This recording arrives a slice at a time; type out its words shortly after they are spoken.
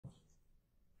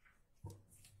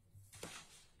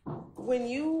When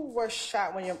you were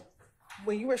shot, when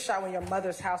your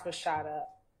mother's house was shot up,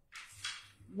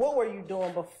 what were you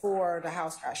doing before the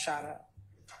house got shot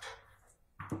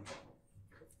up?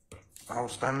 I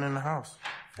was standing in the house.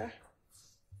 Okay.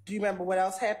 Do you remember what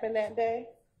else happened that day?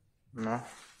 No.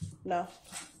 No.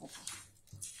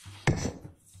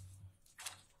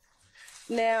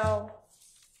 Now,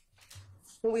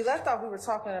 when we left off, we were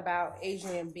talking about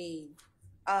Adrian Bean.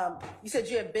 You said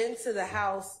you had been to the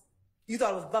house. You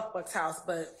thought it was Buck's house,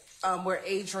 but where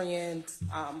Adrian's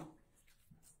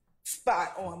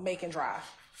spot on Macon Drive.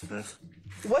 Yes.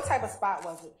 What type of spot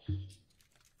was it?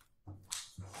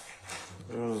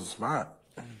 It was a spot.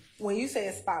 When you say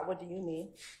a spot, what do you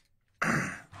mean?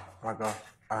 Like a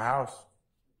house.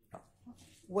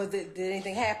 Did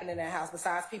anything happen in that house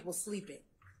besides people sleeping?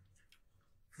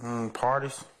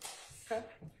 Parties. Okay.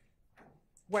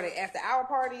 Were they after hour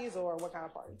parties or what kind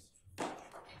of parties?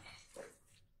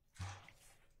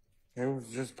 It was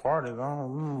just parties. I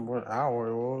don't remember what hour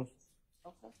it was.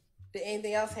 Okay. Did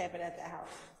anything else happen at that house?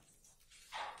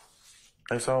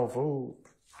 They sold food.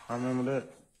 I remember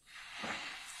that.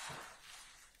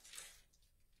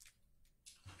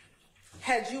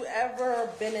 Had you ever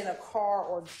been in a car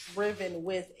or driven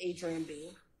with Adrian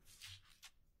Bean?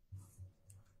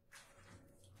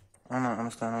 I don't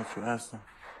understand what you're asking.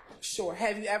 Sure.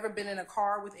 Have you ever been in a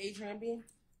car with Adrian Bean?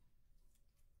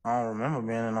 I don't remember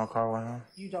being in no car with him.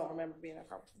 You don't remember being in a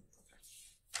car with him?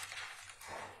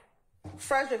 Okay.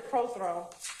 Frederick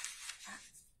Prothero,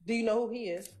 do you know who he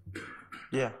is?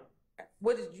 Yeah.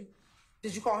 What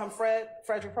did you call him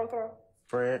Frederick Prothero?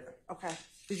 Fred. Okay.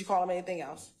 Did you call him anything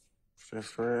else? Just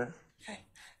Fred. Okay.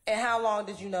 And how long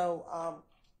did you know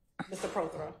Mr.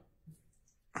 Prothero?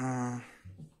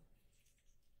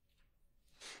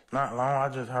 Not long. I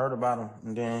just heard about him,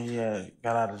 and then he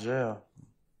got out of jail.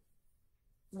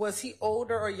 Was he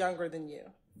older or younger than you?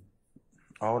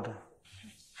 Older.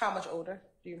 How much older?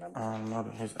 Do you remember? I don't know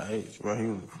his age, but he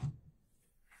was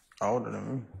older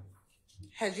than me.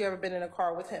 Had you ever been in a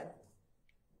car with him?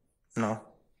 No.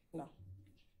 No.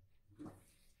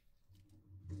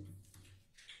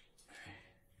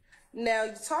 Now,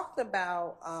 you talked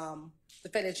about the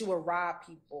fact that you would rob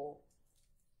people.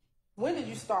 When did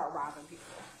you start robbing people?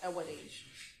 At what age?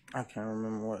 I can't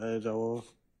remember what age I was.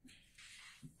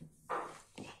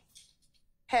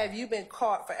 Have you been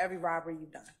caught for every robbery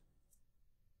you've done?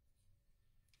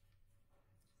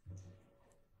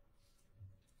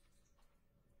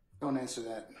 Don't answer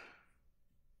that.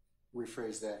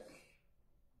 Rephrase that.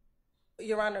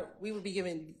 Your Honor, we would be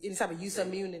given any type of use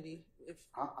immunity. If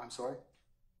I'm sorry?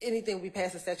 anything would be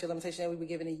past the statute of limitation, we would be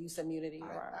given a use immunity.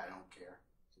 I don't care.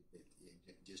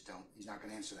 Just don't. He's not going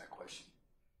to answer that question.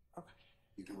 Okay.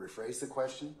 You can rephrase the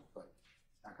question, but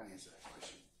he's not going to answer that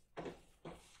question.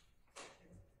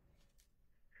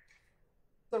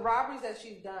 The robberies that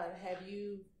you've done, have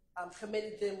you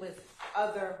committed them with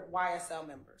other YSL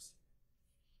members?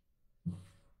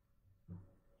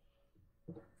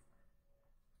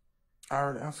 I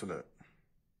already answered that.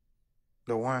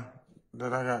 The one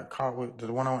that I got caught with,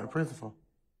 the one I went to prison for.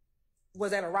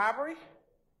 Was that a robbery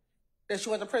that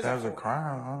you went to prison for? That was a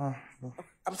crime.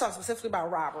 I'm talking specifically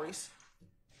about robberies.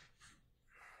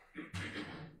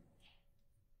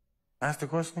 Ask the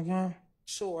question again?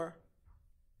 Sure.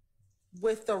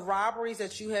 With the robberies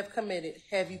that you have committed,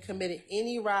 have you committed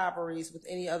any robberies with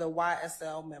any other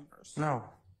YSL members? No.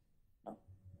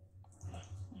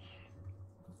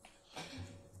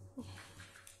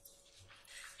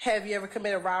 Have you ever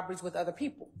committed robberies with other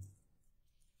people?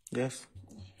 Yes.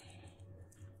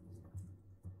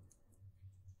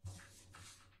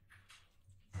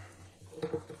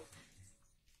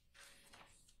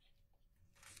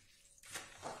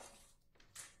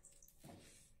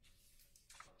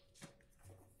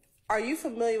 Are you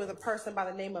familiar with a person by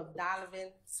the name of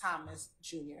Donovan Thomas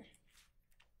Jr.?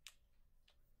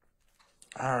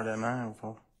 I heard that name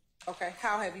before. Okay,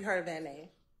 how have you heard of that name?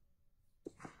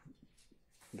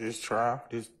 This trial,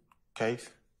 this case.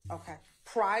 Okay.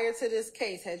 Prior to this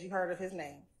case, had you heard of his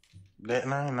name? That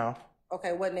name, no.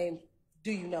 Okay, what name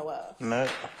do you know of?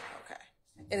 Nut. Okay.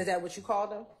 And is that what you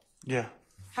called him? Yeah.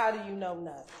 How do you know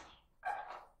Nut?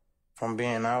 From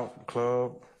being out,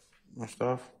 club, and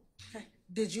stuff. Okay.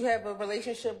 Did you have a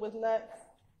relationship with Nut?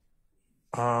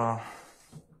 I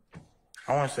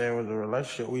wouldn't say it was a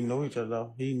relationship. We knew each other,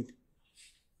 though. He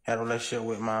had a relationship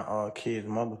with my kid's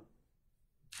mother.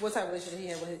 What type of relationship he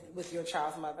had with your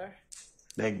child's mother?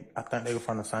 I think they were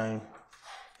from the same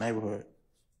neighborhood.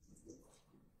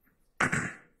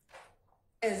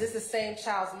 Is this the same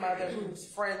child's mother who's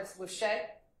friends with Shay?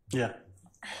 Yeah.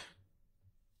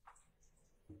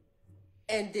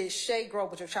 And did Shay grow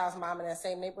up with your child's mom in that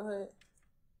same neighborhood?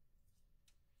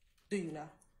 Do you know?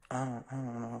 I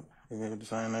don't know. They live in the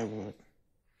same neighborhood.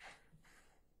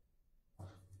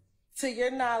 To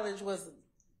your knowledge, was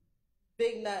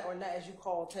Big Nut, or Nut as you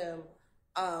called him,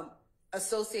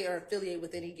 associated or affiliated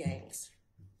with any gangs?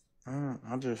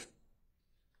 I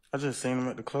just seen him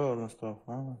at the club and stuff.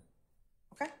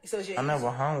 Okay. So is your I never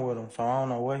hung with him, so I don't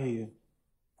know what he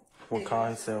would call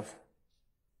himself.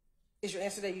 Is your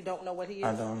answer that you don't know what he is?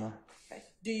 I don't know. Okay.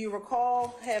 Do you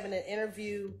recall having an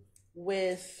interview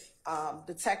with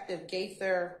Detective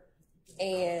Gaither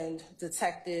and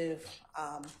Detective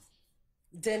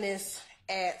Dennis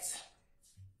at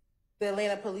the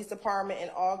Atlanta Police Department in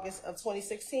August of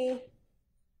 2016?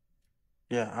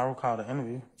 Yeah, I recall the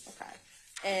interview. Okay.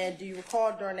 And do you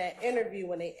recall during that interview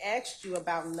when they asked you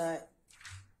about Nut,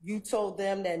 you told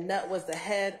them that Nut was the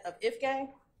head of If Gang?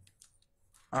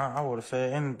 I would have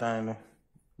said anything to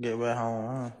get back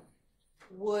home.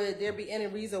 Would there be any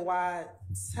reason why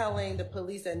telling the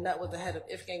police that Nut was the head of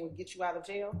If Gang would get you out of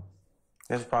jail?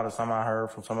 That's probably something I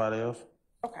heard from somebody else.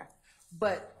 Okay.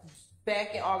 But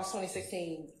back in August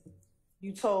 2016,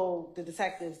 you told the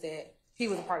detectives that he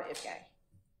was a part of If Gang.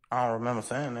 I don't remember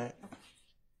saying that.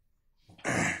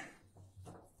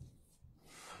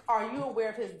 Are you aware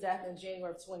of his death in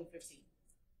January of 2015?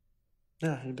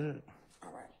 Yeah, he did.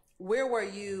 All right. Where were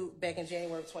you back in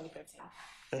January of 2015?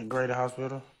 At Grady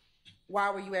Hospital. Why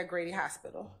were you at Grady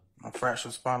Hospital? A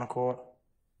fractured spinal cord.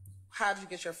 How did you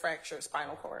get your fractured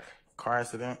spinal cord? Car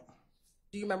accident.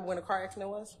 Do you remember when the car accident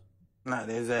was? Not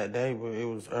the exact day, but it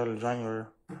was early January.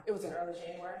 It was in early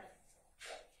January.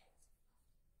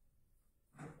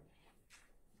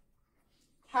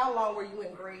 How long were you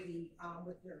in Grady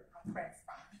with your cracked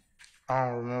spine? I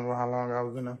don't remember how long I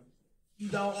was in there. You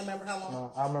don't remember how long?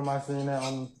 No, I remember I seen that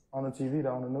on the TV,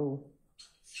 on the news.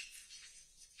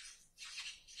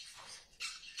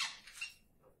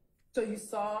 So you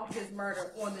saw his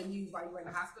murder on the news while you were in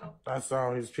the hospital? I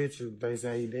saw his picture. They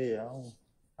said he did.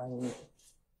 I ain't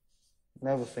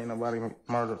never seen nobody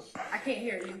murdered. I can't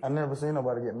hear you. I never seen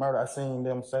nobody get murdered. I seen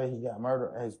them say he got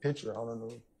murdered and his picture on the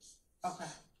news. Okay.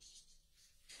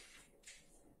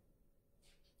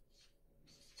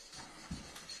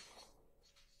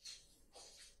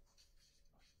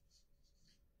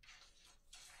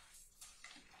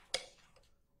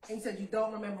 And you said you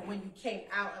don't remember when you came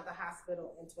out of the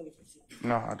hospital in 2015.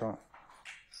 No, I don't.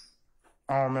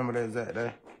 I don't remember the exact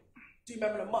day. Do you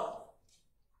remember the month?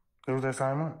 It was that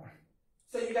same month.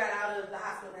 So you got out of the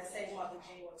hospital that same month in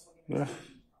January 2015? Yeah.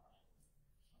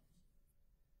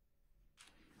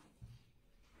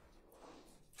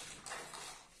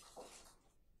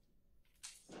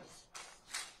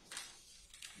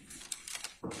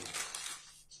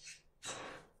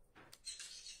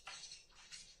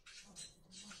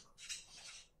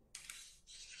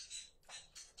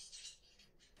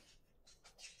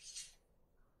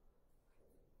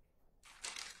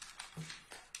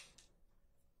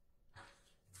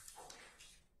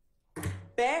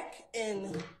 Back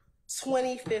in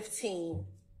 2015,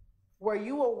 were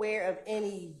you aware of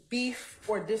any beef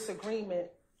or disagreement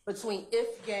between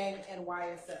If Gang and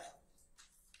YSL?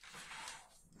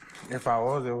 If I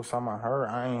was, it was something I heard.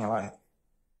 I ain't like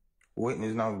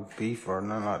witness no beef or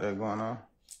nothing like that going on.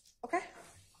 Okay.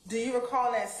 Do you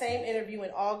recall that same interview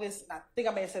in August? I think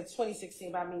I may have said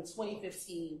 2016, but I mean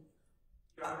 2015.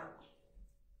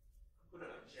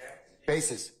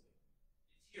 Basis. It's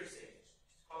hearsay.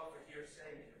 It's called for hearsay,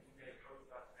 and you may approach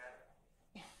about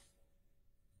the matter.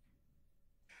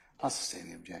 I'll sustain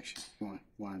the objection. You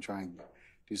want to try and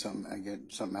do something, get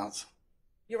something else?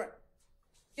 You're right.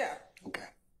 Yeah. Okay.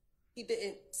 He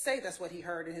didn't say that's what he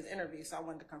heard in his interview, so I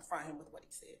wanted to confront him with what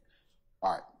he said.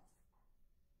 All right.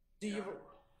 Do you?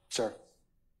 Sir.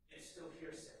 It's still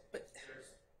hearsay. But There's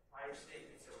prior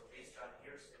statements that were based on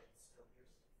hearsay. It's still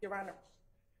hearsay. Your Honor,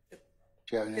 Do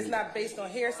you have any? it's not based on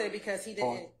hearsay because he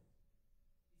didn't. He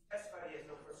testified he has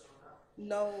no personal knowledge.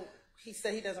 No, he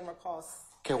said he doesn't recall.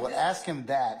 Okay, well, ask him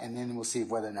that, and then we'll see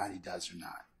whether or not he does or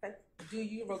not. Okay. Do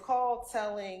you recall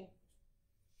telling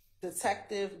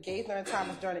Detective Gaither and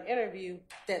Thomas during the interview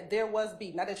that there was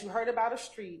beef? Not that you heard about the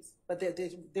streets, but that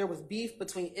there was beef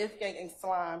between If Gang and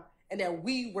Slime, and that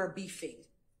we were beefing.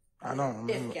 I don't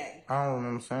remember. If Gang. I don't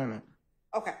remember saying it.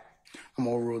 Okay. I'm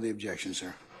going to overrule the objection,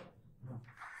 sir.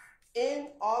 In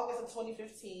August of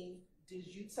 2015, did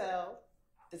you tell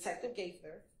Detective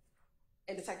Gaither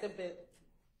and Detective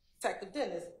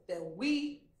Dennis that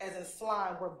we, as in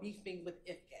Slime, were beefing with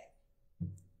If Gang?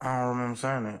 I don't remember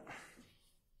saying it.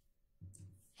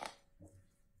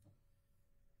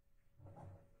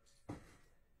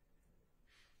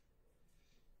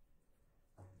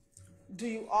 Do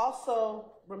you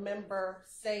also remember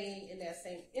saying in that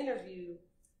same interview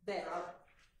that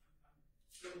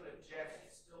Still object,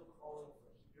 he's still calling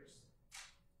for hearsay.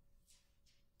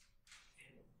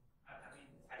 And I mean,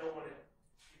 I don't want to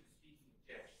give a speaking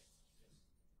objection.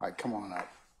 All right, come on up.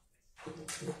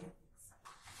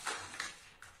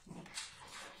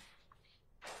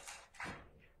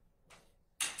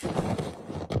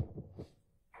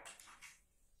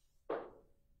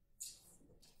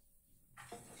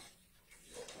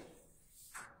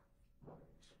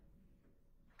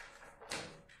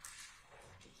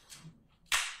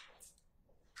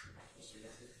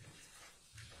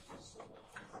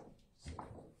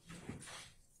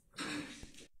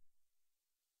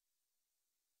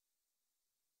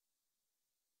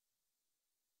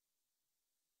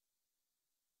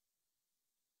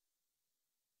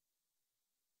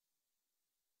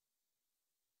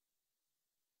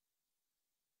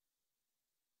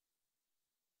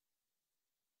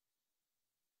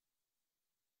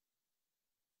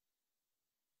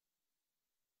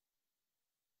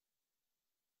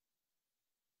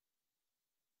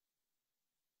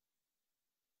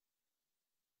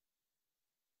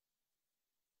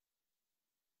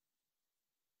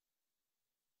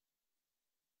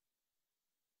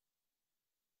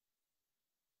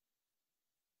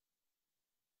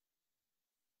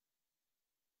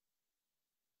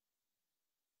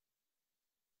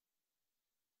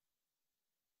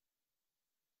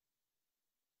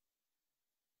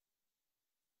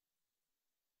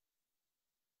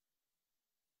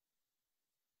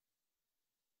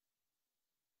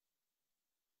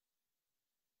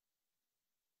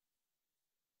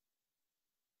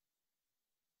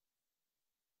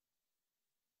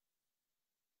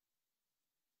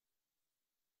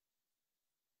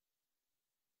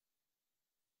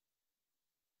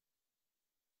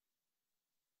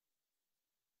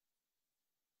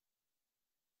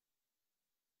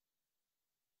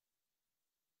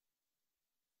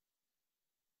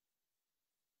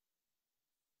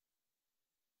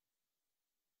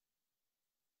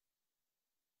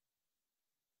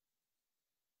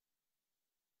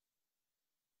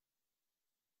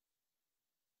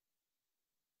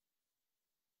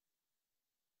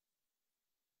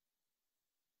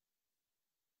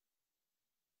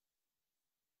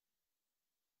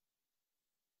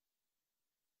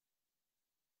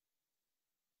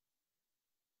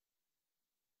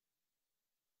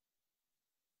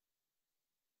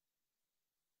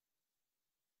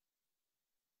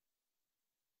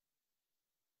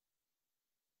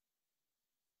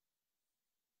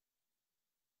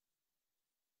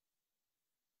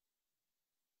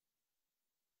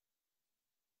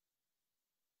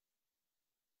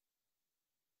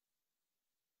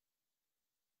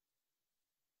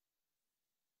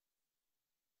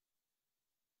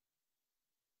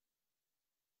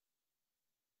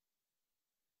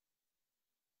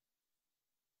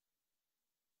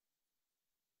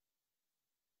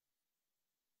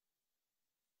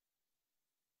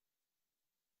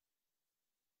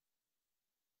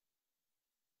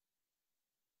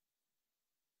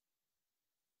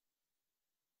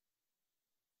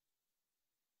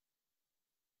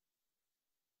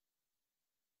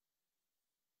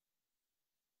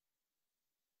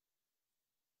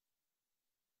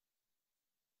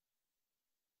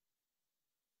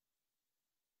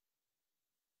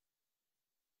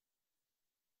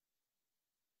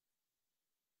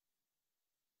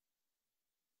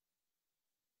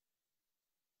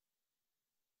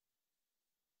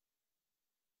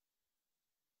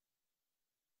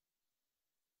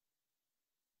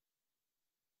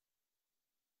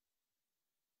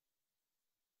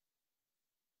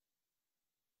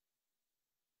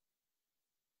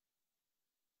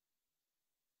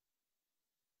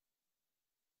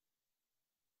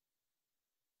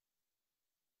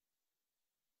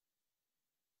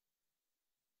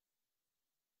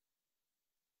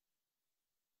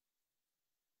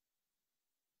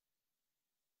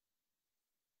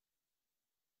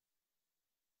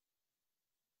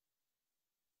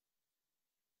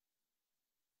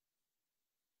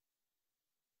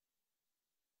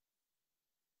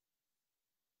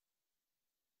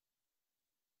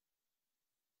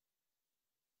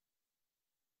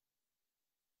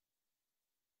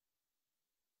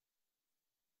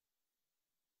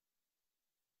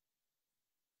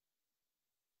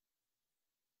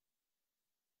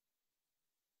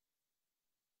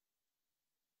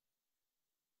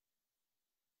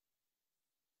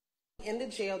 in the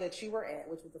jail that you were at,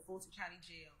 which was the Fulton County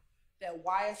Jail, that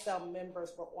YSL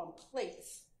members were on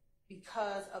place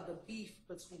because of the beef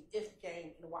between If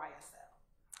Gang and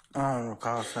YSL? I don't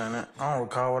recall saying that. I don't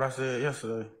recall what I said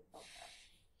yesterday.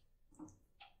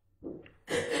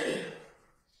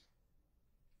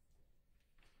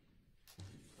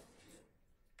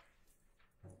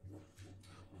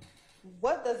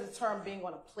 what does the term being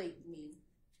on a plate mean?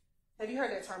 Have you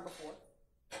heard that term before?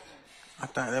 I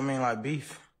think that mean like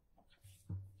beef.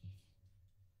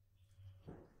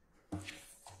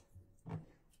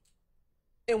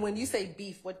 And when you say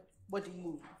beef, what do you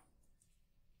mean?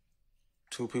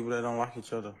 Two people that don't like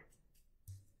each other.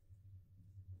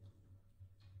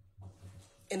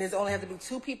 And does it only have to be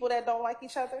two people that don't like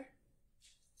each other?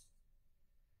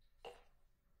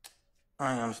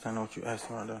 I ain't understanding what you asked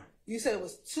right there. You said it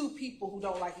was two people who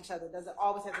don't like each other. Does it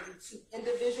always have to be two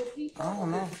individual people? I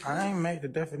don't know. I ain't make the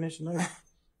definition of it.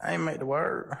 I ain't make the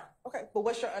word. Okay, but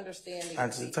what's your understanding? I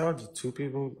just told you, two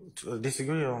people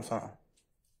disagree on something.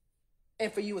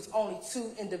 And for you, it's only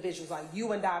two individuals, like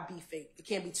you and I beefing. It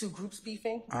can't be two groups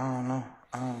beefing? I don't know.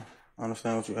 I don't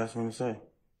understand what you asked me to say.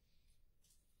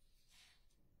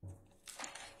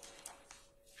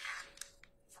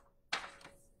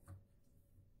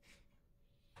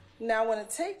 Now, I want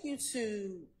to take you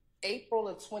to April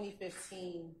of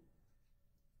 2015,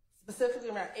 specifically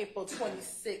around April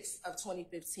 26th of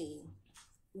 2015.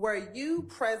 Were you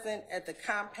present at the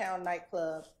Compound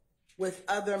nightclub with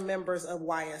other members of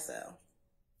YSL?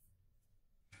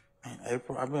 In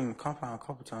April, I've been in the compound a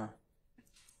couple times.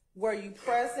 Were you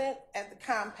present at the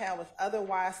Compound with other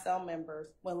YSL members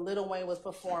when Lil Wayne was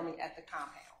performing at the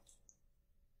Compound?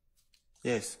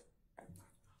 Yes.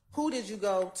 Who did you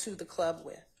go to the club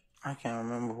with? I can't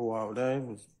remember who I was there. It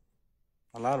was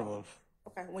a lot of us.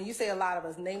 Okay, when you say a lot of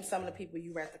us, name some of the people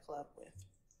you were at the club with.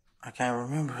 I can't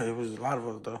remember. It was a lot of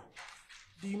us, though.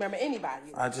 Do you remember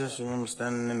anybody? I just remember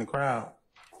standing in the crowd.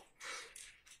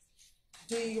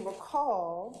 Do you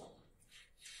recall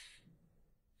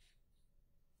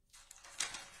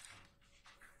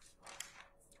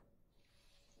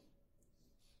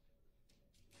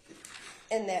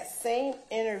in that same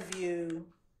interview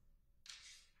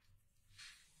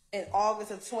in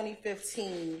August of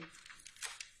 2015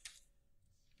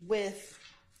 with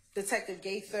Detective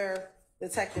Gaither,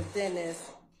 Detective Dennis,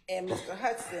 and Mr.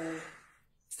 Hudson,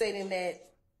 stating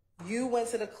that you went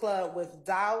to the club with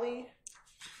Dolly,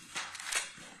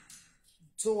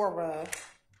 Dora,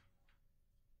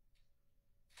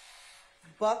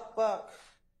 Buck,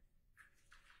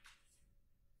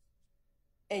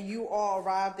 and you all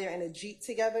arrived there in a Jeep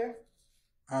together?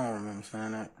 I don't remember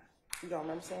saying that. You don't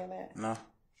remember saying that? No.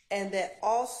 And that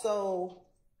also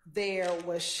there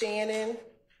was Shannon,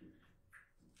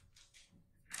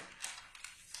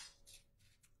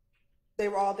 they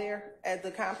were all there at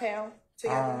the Compound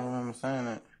together? I don't remember saying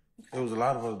that. It was a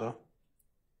lot of us, though.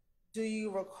 Do you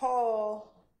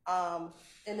recall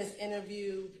in this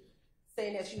interview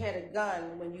saying that you had a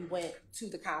gun when you went to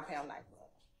the Compound nightclub?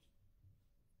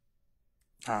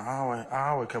 I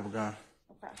always kept a gun.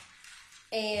 Okay.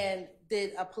 And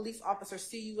did a police officer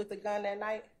see you with a gun that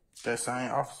night? That same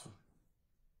officer.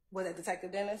 Was it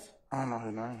Detective Dennis? I don't know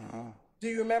his name. Do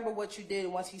you remember what you did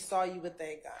once he saw you with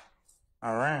that gun?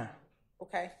 I ran.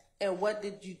 Okay. And what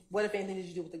if anything did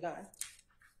you do with the gun?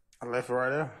 I left it right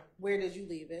there. Where did you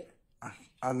leave it?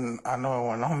 I know it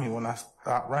wasn't on me when I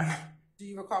stopped running. Do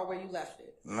you recall where you left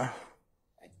it? No.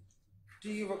 Okay. Do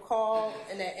you recall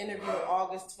in that interview in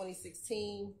August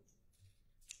 2016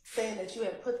 saying that you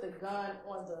had put the gun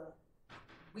on the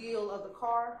wheel of a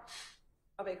car?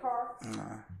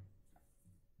 No.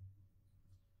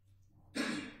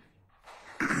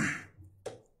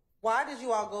 Why did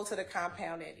you all go to the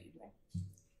Compound that evening?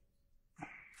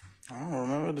 I don't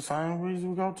remember the same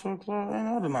reason we go to a club any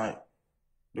other night.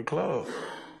 The club.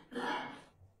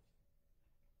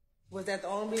 Was that the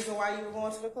only reason why you were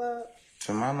going to the club?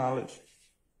 To my knowledge.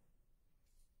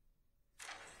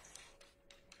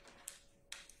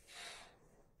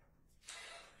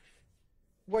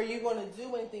 Were you going to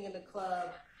do anything in the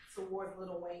club towards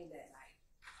Lil Wayne that night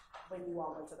when you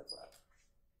all went to the club?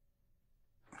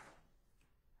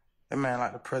 That man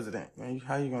like the president. Man,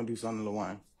 how you gonna do something to Lil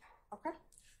Wayne? Okay.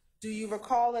 Do you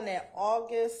recall in that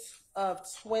August of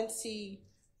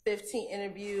 2015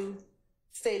 interview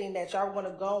stating that y'all were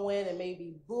going to go in and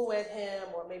maybe boo at him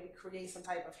or maybe create some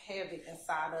type of havoc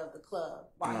inside of the club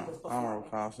while he was I don't performing?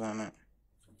 recall saying that.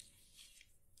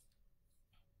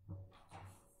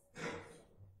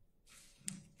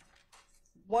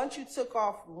 Once you took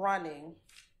off running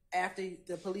after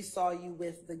the police saw you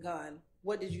with the gun,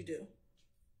 what did you do?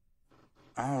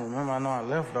 I don't remember. I know I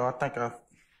left, though. I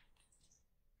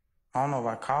don't know if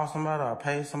I called somebody or I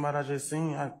paid somebody I just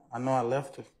seen. I know I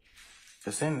left the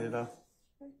vicinity, though.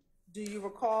 Do you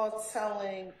recall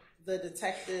telling the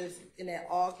detectives in that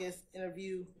August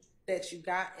interview that you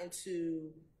got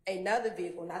into another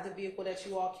vehicle, not the vehicle that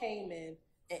you all came in,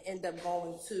 and end up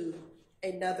going to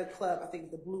another club, I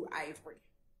think the Blue Ivory?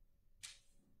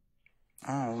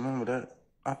 I don't remember that.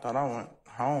 I thought I went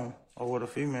home or with a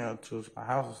female to a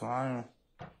house or something. I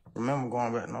didn't remember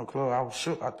going back to no club. I was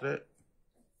shook after that.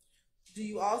 Do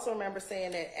you also remember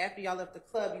saying that after y'all left the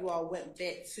club, you all went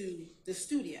back to the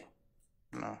studio?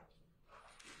 No.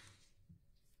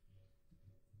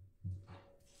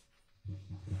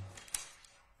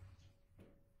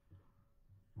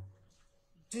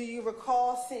 Do you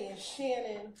recall seeing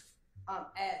Shannon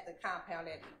at the compound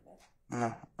that evening?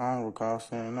 No, I don't recall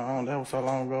seeing. No, that was so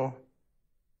long ago.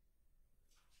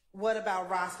 What about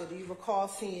Roscoe? Do you recall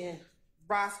seeing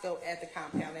Roscoe at the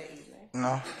compound that evening?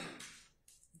 No.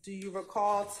 Do you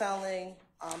recall telling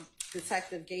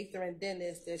Detective Gaither and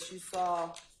Dennis that you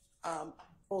saw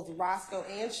both Roscoe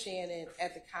and Shannon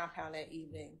at the compound that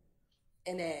evening,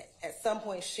 and that at some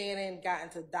point Shannon got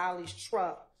into Dolly's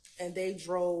truck and they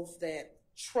drove that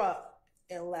truck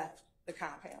and left the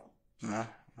compound? No.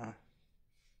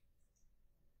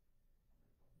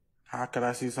 How could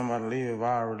I see somebody leave if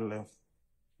I already left?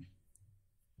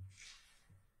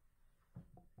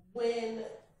 When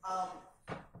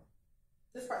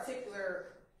this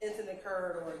particular incident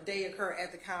occurred or day occurred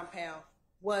at the compound,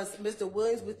 was Mr.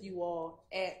 Williams with you all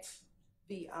at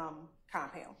the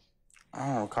compound? I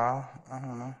don't recall. I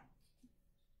don't know.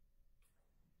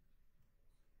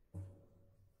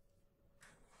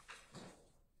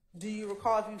 Do you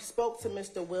recall if you spoke to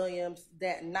Mr. Williams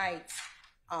that night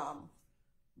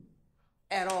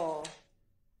at all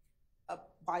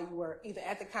while you were either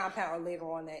at the compound or later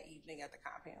on that evening at the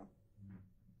compound?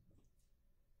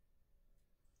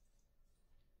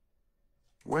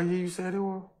 What year you said it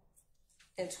was?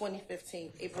 In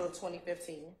 2015, April of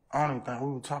 2015. I don't even think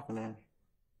we were talking then.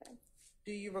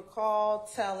 Do you recall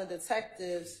telling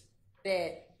detectives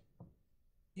that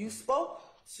you spoke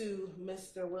to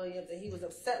Mr. Williams and he was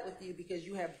upset with you because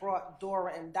you had brought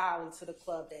Dora and Dolly to the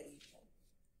club that evening?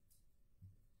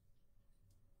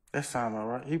 That sounds all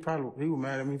right. He was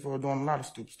mad at me for doing a lot of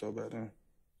stupid stuff back then.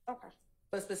 Okay.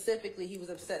 But specifically, he was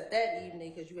upset that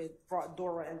evening because you had brought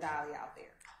Dora and Dolly out there.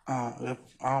 I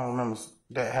don't remember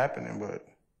that happening, but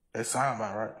that sounds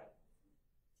about right.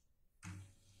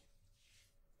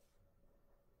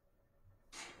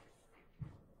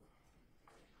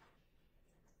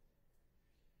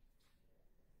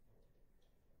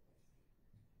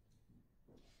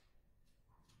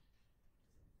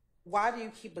 Why do you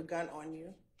keep a gun on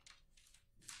you?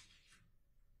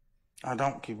 I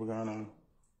don't keep a gun on me.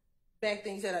 Back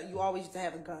then you said you always used to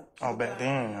have a gun. Oh, back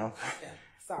then, okay. Yeah,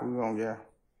 sorry. We gonna, yeah.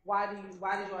 Why did you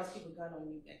always keep a gun on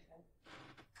you back then?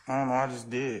 I don't know, I just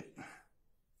did.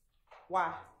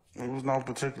 Why? There was no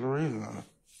particular reason.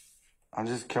 I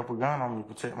just kept a gun on me to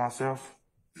protect myself.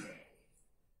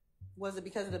 Was it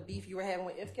because of the beef you were having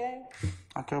with Ifgang?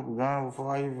 I kept a gun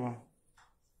before I even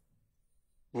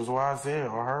was what I said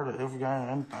or heard of Ifgang or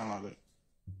anything like that.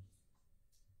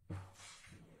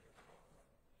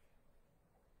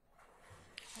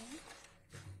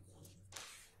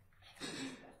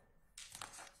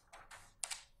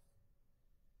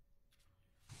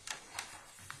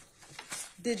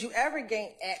 Did you ever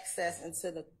gain access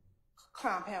into the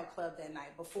compound club that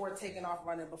night before taking off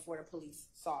running before the police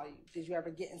saw you? Did you ever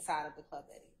get inside of the club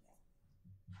that evening?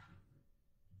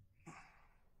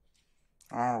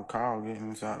 I don't recall getting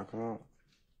inside the club.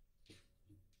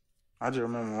 I just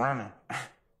remember running,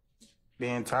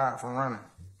 being tired from running.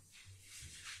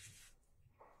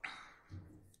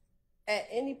 At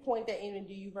any point that evening,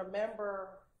 do you remember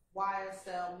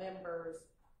YSL members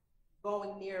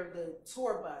going near the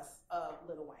tour bus of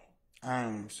Lil Wayne? I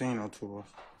ain't even seen no tours.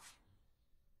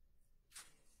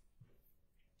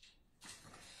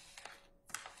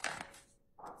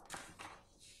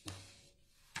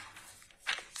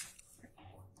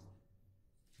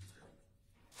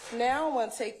 Now I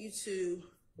want to take you to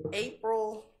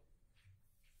April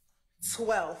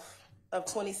 12th of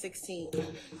 2015,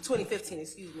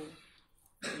 excuse me.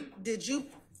 Did you,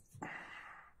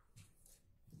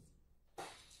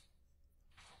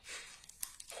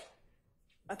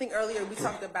 I think earlier we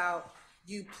talked about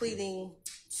you pleading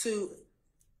to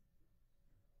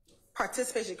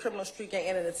participation in criminal street gang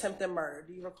and an attempted murder.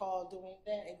 Do you recall doing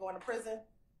that and going to prison?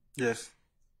 Yes.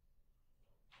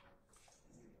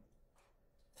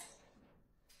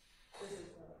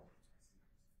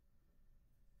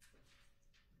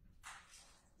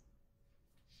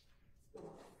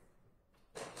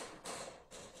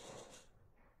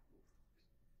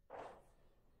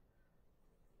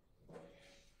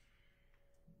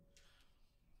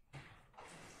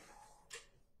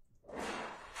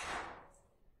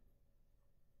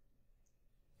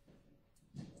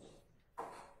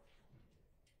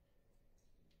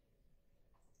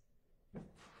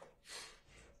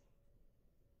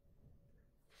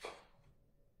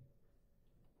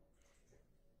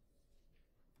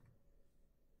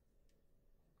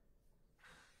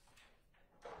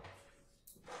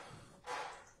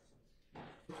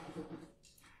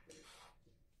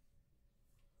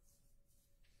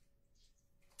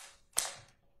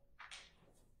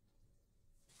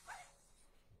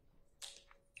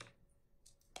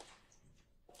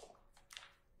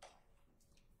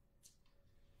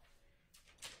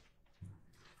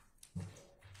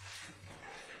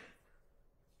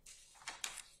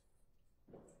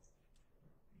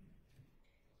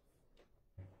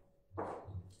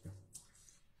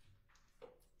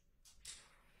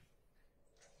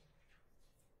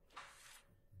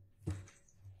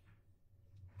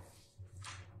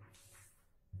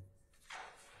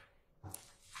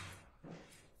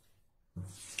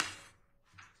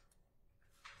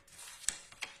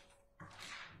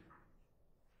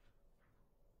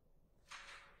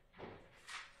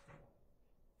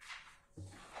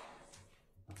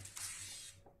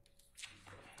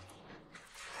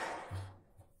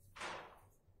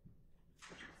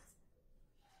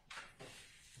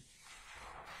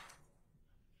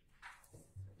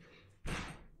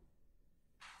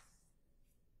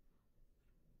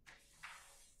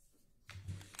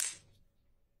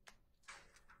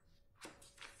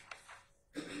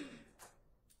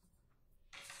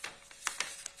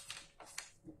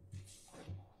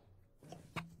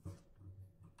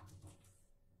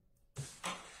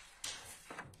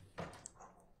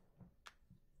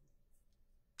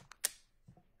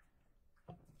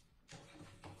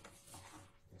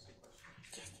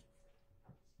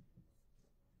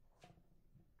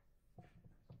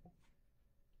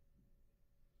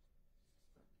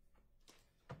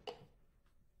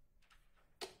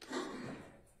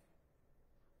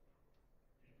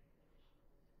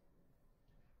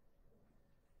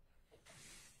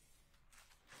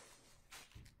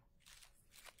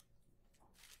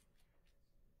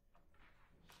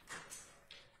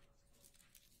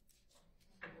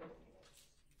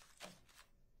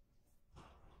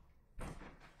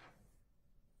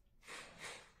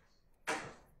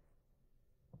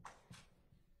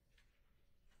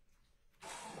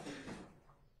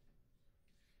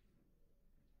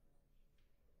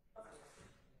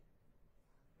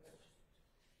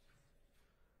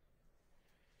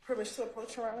 Privilege to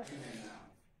approach, Your Honor.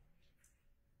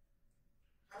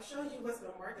 I'm showing you what's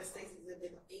been marked as Stacy's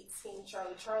Exhibit 18,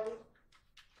 Charlie.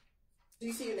 Do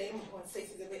you see your name on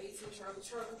Stacy's Exhibit 18,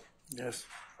 Charlie? Yes.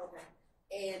 Okay.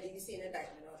 And do you see an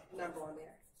indictment number on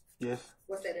there? Yes.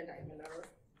 What's that indictment number?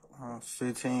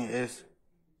 15S.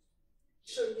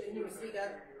 Sure, you can speak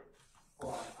up.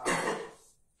 Hold on.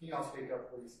 Can y'all speak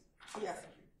up, please? Yes.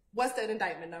 What's that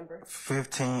indictment number?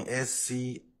 15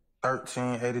 SC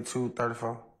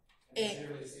 138234. And,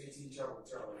 It's 18 Charlie.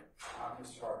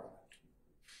 Mr. Harden.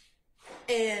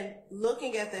 and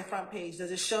looking at that front page,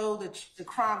 does it show the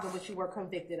crimes of which you were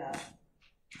convicted of?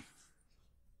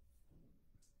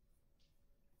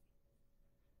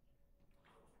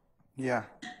 Yeah.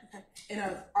 Okay.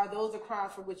 And are those the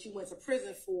crimes for which you went to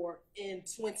prison for in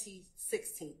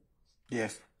 2016?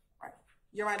 Yes. Right.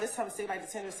 Your Honor, this time to say like the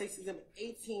tender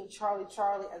 18 Charlie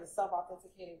as a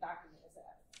self-authenticating document. Is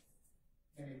that?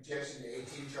 Any objection to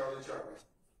 18 Charlie?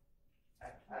 I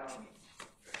don't.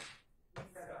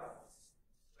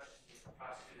 Question the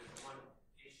prosecutor's one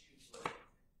issue, but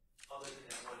other than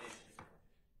that one issue,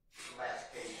 The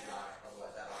last page, Your Honor,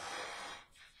 otherwise I don't.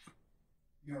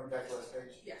 You know that last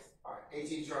page? Yes. All right.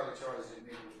 18 Charlie is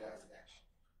admitted without redaction.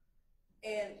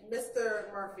 And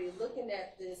Mr. Murphy, looking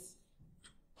at this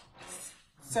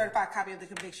certified copy of the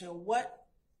conviction, what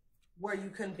were you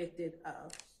convicted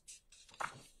of?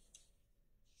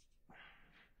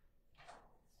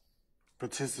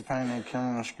 Participating in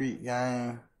criminal street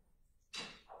gang,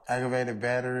 aggravated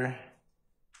battery,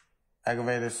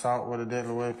 aggravated assault with a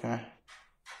deadly weapon,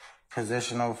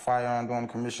 possession of a firearm during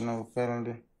the commission of a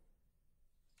felony,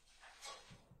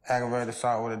 aggravated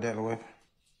assault with a deadly weapon.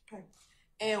 Okay.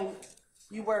 And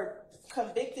you were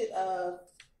convicted of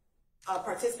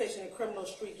participation in criminal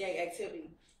street gang activity.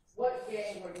 What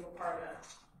gang were you a part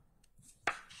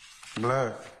of?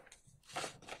 Blood.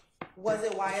 Was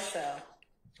it YSL?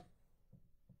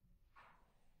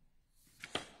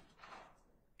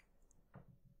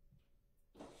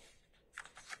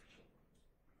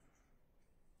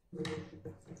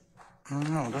 I don't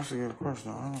know. That's a good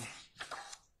question. I don't know.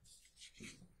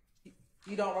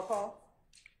 You don't recall?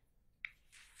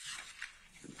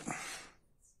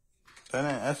 They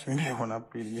didn't ask me that when I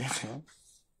pleaded guilty.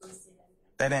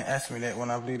 They didn't ask me that when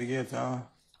I pleaded guilty.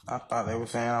 I thought they were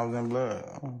saying I was in blood.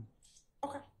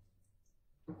 Okay.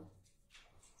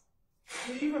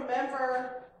 Do you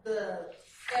remember the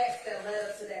facts that led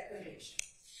up to that conviction?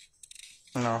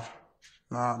 No.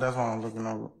 No, that's what I'm looking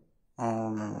over. I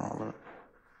don't remember all that.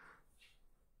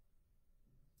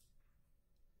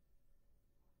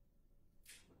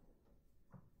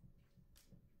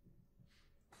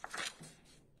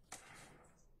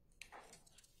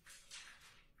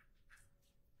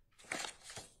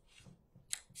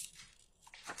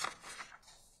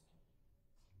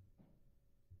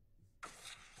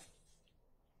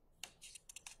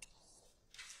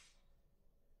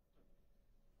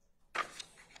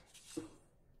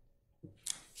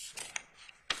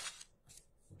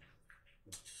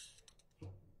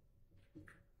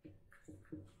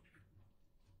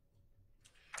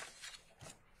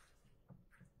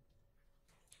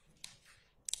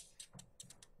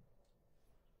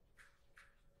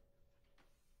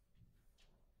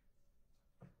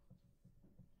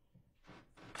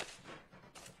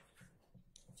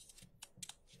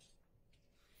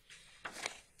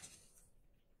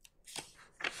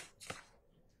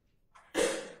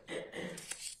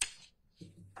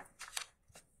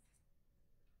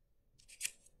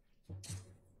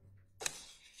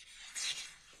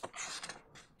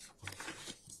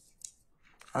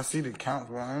 I see the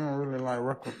counts, but I don't really like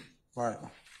record. Like,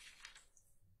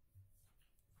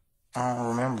 I don't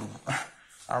remember.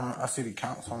 I see the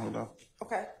counts on it though.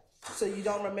 Okay. So you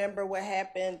don't remember what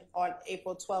happened on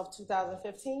April 12,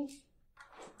 2015?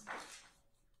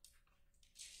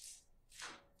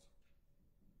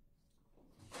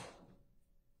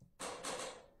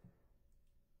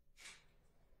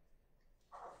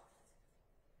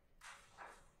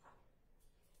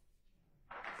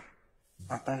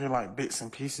 I think it like bits and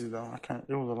pieces though. I can't.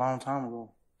 It was a long time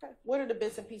ago. Okay. What are the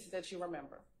bits and pieces that you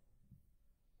remember?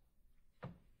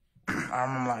 I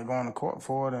remember like going to court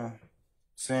for it and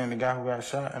seeing the guy who got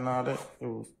shot and all that. It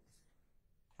was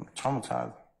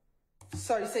traumatizing.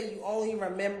 So you say you only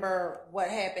remember what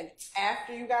happened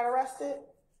after you got arrested?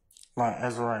 Like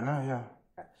as of right now, yeah.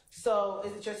 Okay. So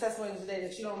is it your testimony today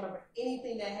that you don't remember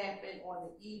anything that happened on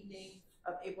the evening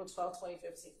of April 12,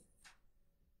 2015?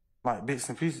 Like bits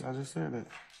and pieces. I just said that.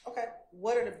 Okay.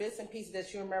 What are the bits and pieces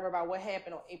that you remember about what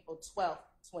happened on April 12,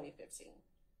 2015?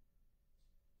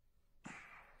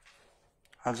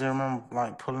 I just remember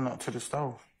like pulling up to the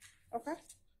stove. Okay.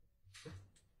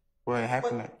 What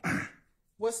happened?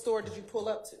 What store did you pull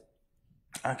up to?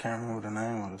 I can't remember the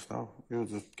name of the store. It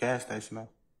was a gas station though.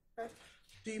 Okay.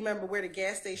 Do you remember where the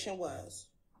gas station was?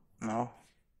 No.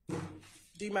 Do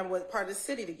you remember what part of the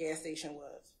city the gas station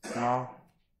was? No.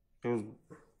 It was,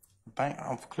 I think,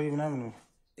 off Cleveland Avenue.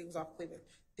 It was off Cleveland.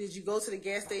 Did you go to the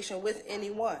gas station with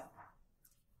anyone?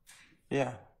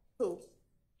 Yeah. Who?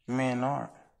 Me and Nard.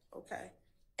 Okay.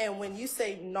 And when you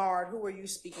say Nard, who are you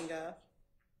speaking of?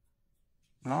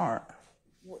 Nard.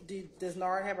 Does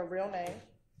Nard have a real name?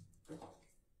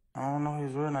 I don't know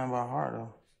his real name by heart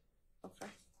though.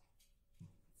 Okay.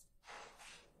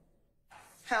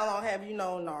 How long have you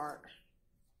known Nard?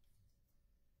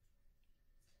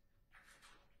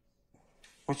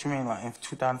 What you mean, like in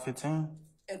 2015?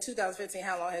 In 2015,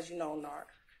 how long has you known Nard?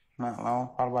 Not long,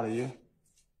 probably about a year.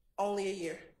 Only a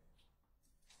year.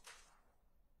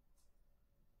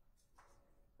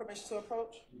 Permission to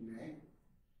approach?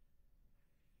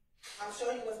 I'm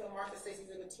showing you what's been marked as Stacey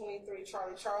Exhibit 23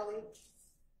 Charlie.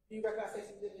 Do you recognize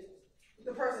Stacey Exhibit?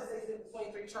 The person Stacey Exhibit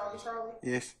 23 Charlie?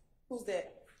 Yes. Who's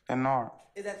that? And Nard.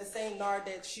 Is that the same Nard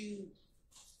that you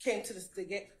came to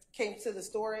the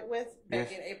store with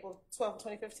back in April 12,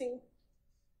 2015?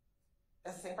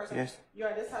 That's the same person? Yes. You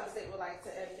at this time the state would like to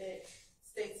admit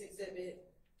State's Exhibit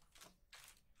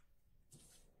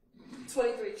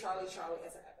 23 Charlie as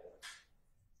an evidence.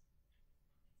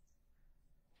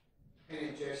 Any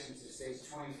objections to State's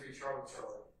 23 Charlie?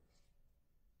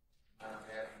 I don't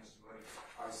have Mr. Woody.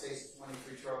 All right, State's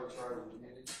 23 Charlie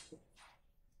admitted.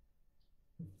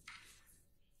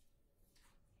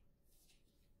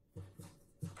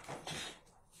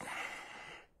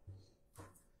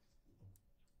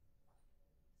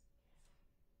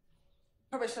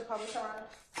 Permission to publish, Your Honor?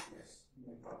 Yes, you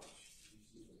may publish.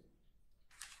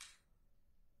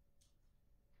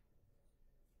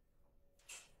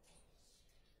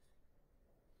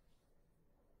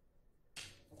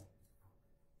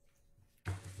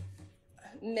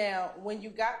 Now, when you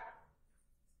got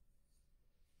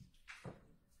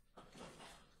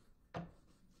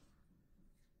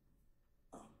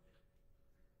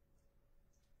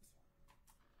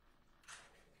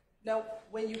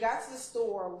to the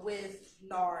store with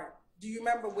Nard, do you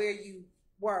remember where you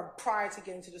were prior to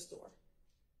getting to the store?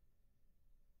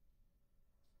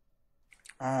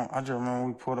 I just remember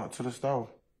we pulled up to the store.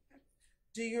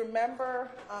 Do you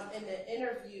remember in the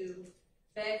interview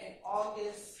back in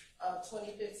August of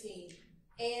 2015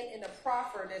 and in the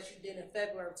proffer that you did in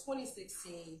February of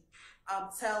 2016,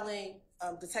 telling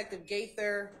Detective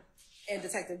Gaither and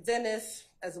Detective Dennis,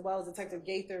 as well as Detective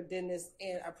Gaither, Dennis,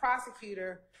 and a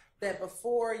prosecutor, that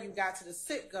before you got to the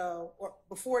sit-go, or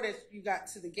before that you got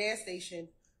to the gas station,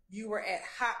 you were at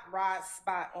Hot Rod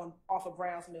Spot off of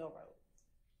Browns Mill Road?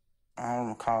 I don't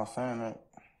recall saying that.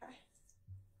 Okay.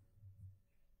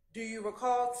 Do you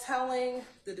recall telling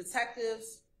the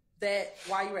detectives that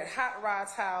while you were at Hot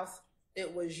Rod's house,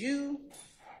 it was you,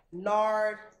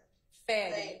 Nard,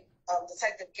 Fanny,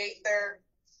 Detective Gaither,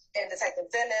 and Detective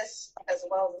Dennis, as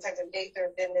well as Detective Gaither,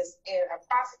 Dennis, and a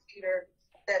prosecutor,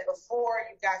 that before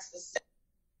you got to the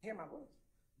hear my voice.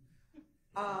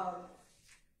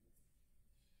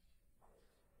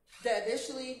 That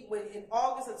initially, when in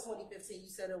August of 2015, you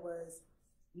said it was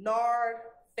Nard,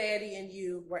 Fatty, and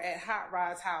you were at Hot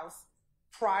Rod's house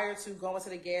prior to going to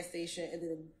the gas station, and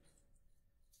then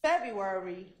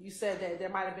February, you said that there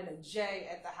might have been a J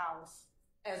at the house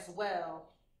as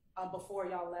well before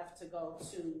y'all left to go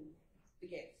to the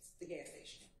gas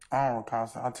station. I don't recall.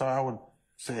 I told her I would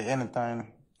say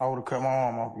anything. I would have cut my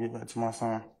arm off to get back to my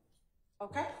son.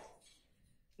 Okay.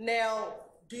 Now,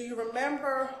 do you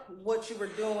remember what you were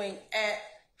doing at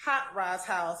Hot Rod's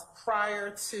house prior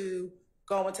to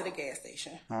going to the gas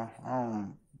station?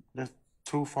 That's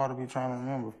too far to be trying to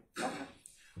remember. Okay.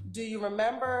 Do you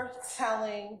remember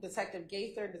telling Detective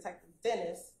Gaither, Detective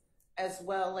Dennis, as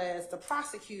well as the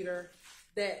prosecutor,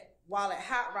 that while at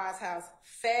Hot Rod's house,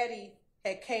 Fatty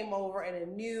had came over in a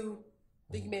new,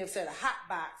 I think you may have said a hot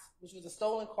box, which was a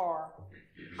stolen car,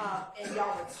 and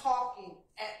y'all were talking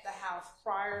at the house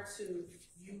prior to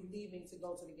you leaving to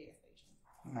go to the gas station?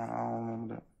 No, I don't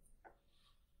remember that.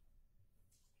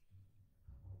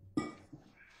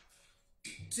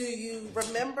 Do you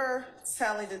remember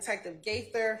telling Detective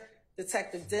Gaither,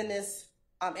 Detective Dennis,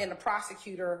 and the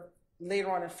prosecutor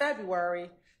later on in February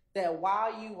that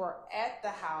while you were at the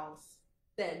house,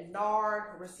 that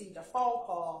Nard received a phone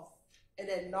call and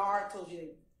that Nard told you,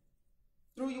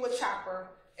 threw you a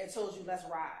chopper and told you, let's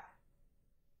ride?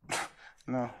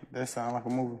 No, that sounds like a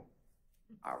movie.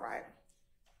 All right.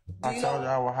 I told you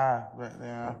I was high back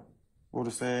then. I would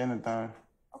have said anything.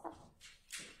 Okay.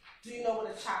 Do you know what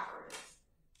a chopper is?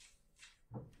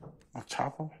 A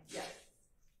chopper? Yeah.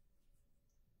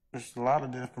 There's a lot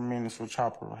of different meanings for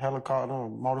chopper. A helicopter, a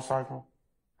motorcycle,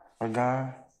 a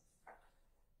gun.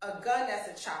 A gun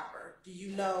that's a chopper. Do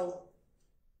you know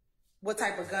what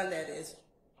type of gun that is?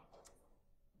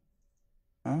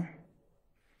 Huh?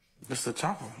 It's a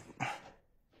chopper.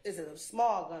 Is it a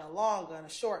small gun, a long gun, a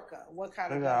short gun? What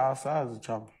kind They of got gun? all sizes of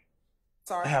chopper.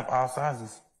 Sorry? They have all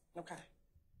sizes. Okay.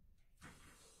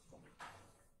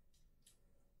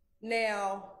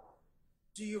 Now,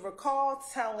 do you recall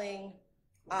telling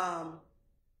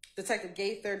Detective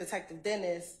Gaither, Detective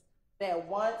Dennis, that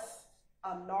once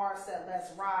NAR said,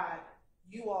 let's ride,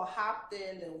 you all hopped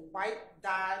in the white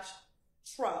Dodge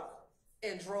truck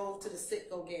and drove to the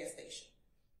Citgo gas station?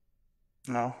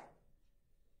 No.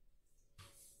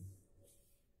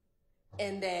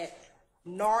 And that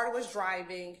Nard was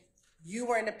driving, you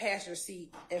were in the passenger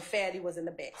seat, and Fatty was in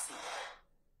the back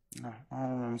seat? No, I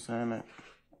don't remember saying that.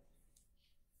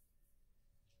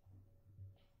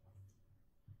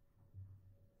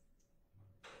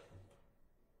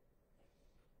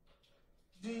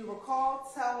 Do you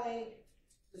recall telling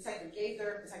Detective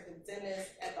Gaither, Detective Dennis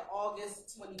at the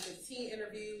August 2015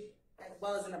 interview, as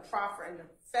well as in the proffer in the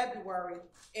February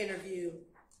interview,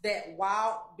 that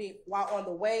while on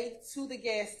the way to the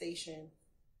gas station,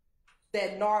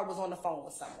 that Nard was on the phone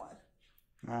with someone?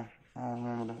 No, I don't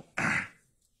remember that.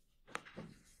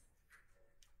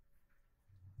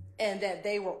 And that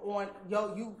they were on,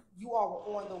 you all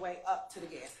were on the way up to the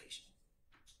gas station?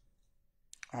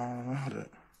 I don't remember that.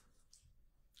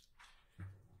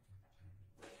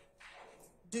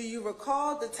 Do you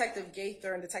recall Detective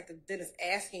Gaither and Detective Dennis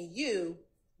asking you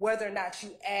whether or not you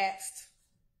asked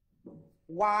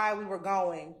why we were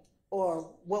going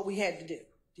or what we had to do?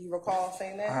 Do you recall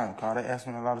saying that? I don't recall. They asked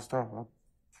me a lot of stuff.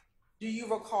 Do you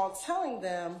recall telling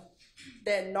them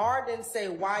that Nard didn't say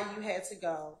why you had to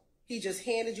go? He just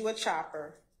handed you a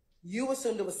chopper. You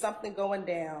assumed there was something going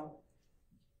down.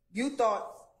 You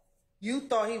thought you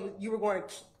were going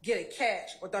to get a catch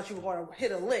or thought you were going to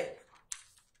hit a lick.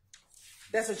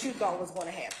 That's what you thought was going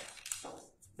to happen.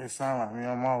 It sounded like me.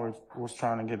 I'm always was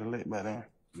trying to get a lick by then.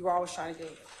 You were always trying to get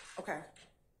a lick. Okay.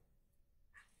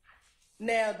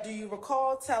 Now, do you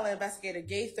recall telling Investigator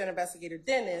Gaither and Investigator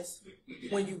Dennis,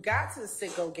 when you got to the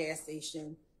Citgo gas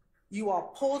station, you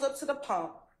all pulled up to the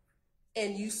pump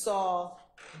and you saw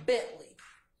Bentley?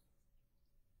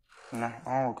 No,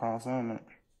 I don't recall saying that.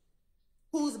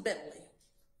 Who's Bentley?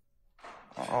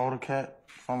 An older cat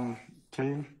from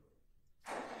Cleveland.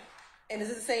 And is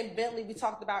this the same Bentley we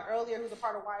talked about earlier who's a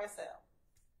part of YSL?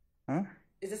 Huh?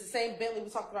 Is this the same Bentley we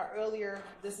talked about earlier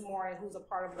this morning who's a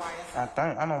part of YSL? I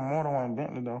think I know more than one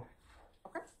Bentley though.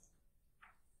 Okay.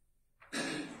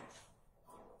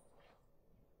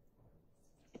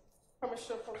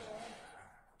 Permission to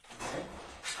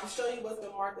I'm showing you what's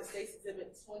been marked as State's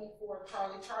Exhibit 24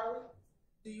 Charlie.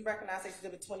 Do you recognize State's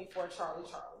Exhibit 24 Charlie?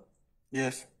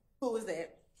 Yes. Who is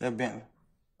that? That Bentley.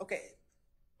 Okay.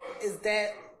 Is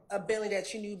that a Bentley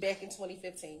that you knew back in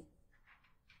 2015?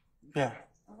 Yeah.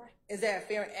 All right. Is that a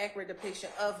fair and accurate depiction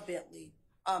of Bentley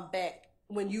back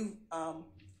when you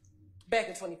back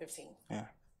in 2015? Yeah.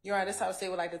 Your Honor, this time I say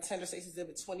would like to tender State's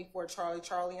Exhibit 24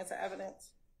 Charlie into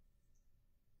evidence.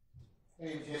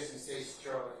 Any objection, states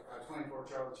Charlie, 24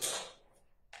 Charlie.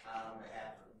 On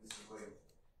behalf of Mr. Williams.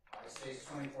 States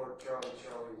 24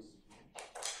 Charlie's.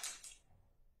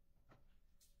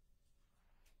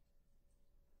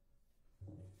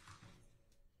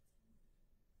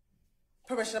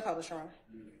 Permission to publish, Your Honor.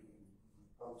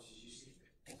 Publish as you see fit.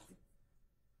 Thank you.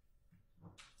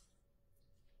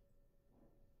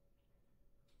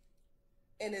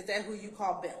 And is that who you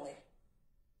call Bentley?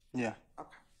 Yeah. Okay.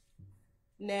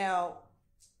 Now,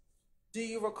 do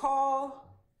you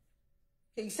recall?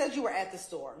 You said you were at the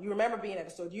store. You remember being at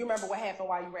the store. Do you remember what happened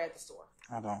while you were at the store?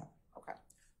 I don't. Okay.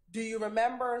 Do you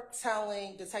remember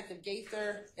telling Detective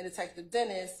Gaither and Detective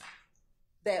Dennis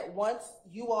that once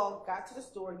you all got to the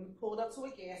store, you pulled up to a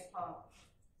gas pump,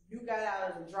 you got out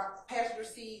of the passenger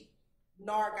seat,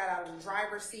 Nard got out of the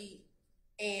driver's seat,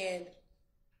 and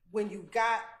when you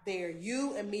got there,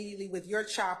 you immediately with your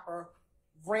chopper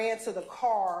ran to the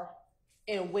car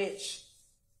in which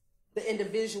the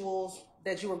individuals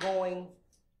that you were going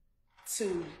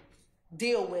to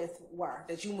deal with were,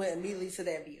 that you went immediately to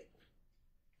that vehicle?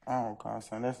 I don't recall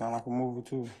saying that. Sound like a movie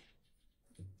too.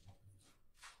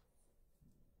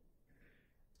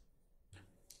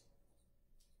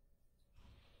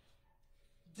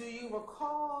 Do you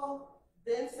recall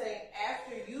then saying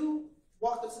after you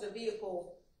walked up to the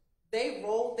vehicle, they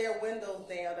rolled their windows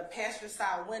down, the passenger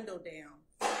side window down,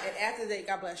 and after they,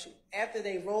 God bless you, after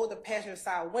they rolled the passenger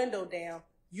side window down,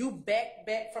 you backed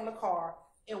back from the car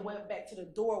and went back to the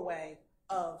doorway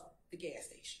of the gas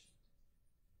station?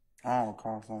 I don't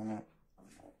recall saying that.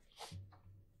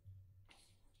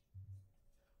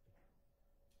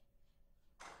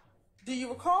 Do you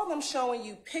recall them showing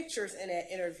you pictures in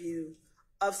that interview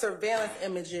of surveillance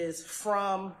images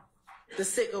from the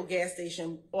Citgo gas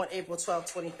station on April 12,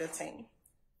 2015?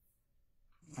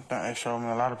 I think they showed me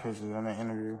a lot of pictures in that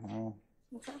interview.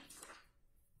 Okay.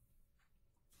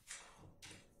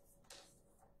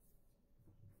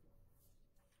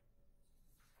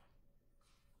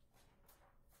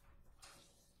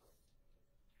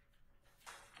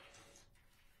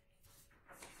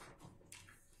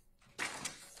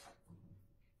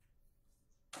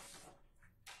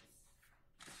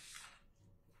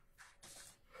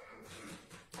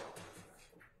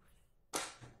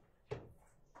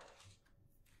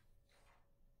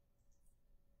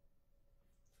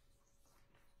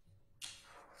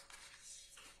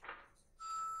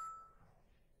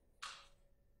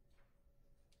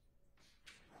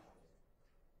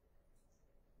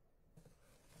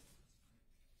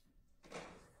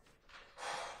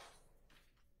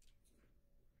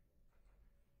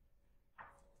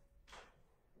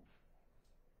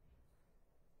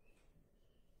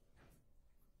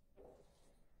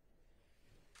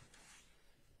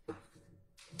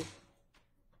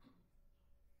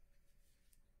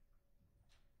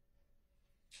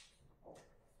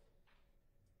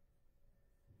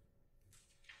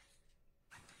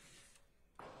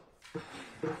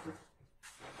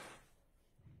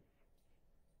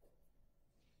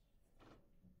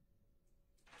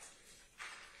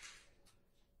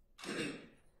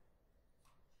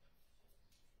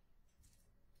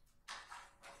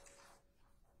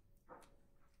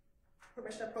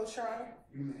 Permission to approach, Your Honor?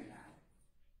 You may not.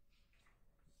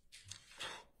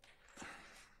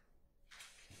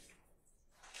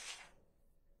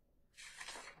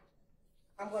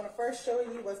 I'm going to first show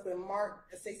you what's been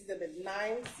marked as Exhibit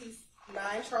 9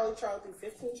 Charlie Charlie through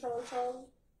 15 Charlie Charlie.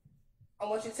 I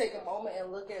want you to take a moment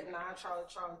and look at 9 Charlie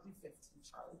Charlie through 15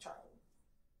 Charlie Charlie.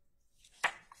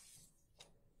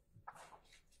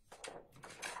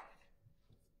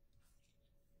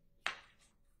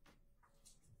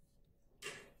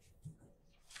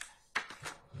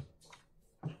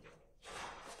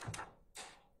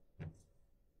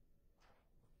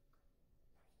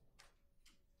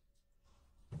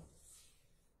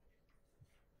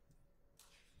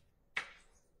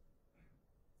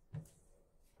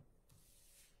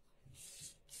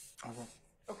 Okay.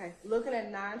 Okay, looking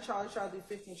at 9 Charlie Charlie through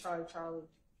 15 Charlie Charlie.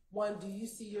 One, do you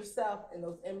see yourself in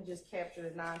those images captured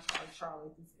at 9 Charlie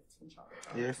Charlie through 15 Charlie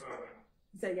Charlie? Yes.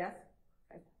 You say yes?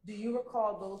 Okay. Do you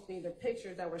recall those being the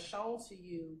pictures that were shown to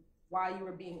you while you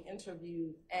were being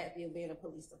interviewed at the Atlanta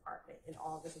Police Department in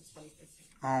August of 2015?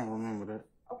 I don't remember that.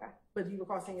 Okay. But do you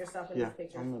recall seeing yourself in Yeah, those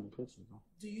pictures? I remember the pictures though.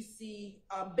 Do you see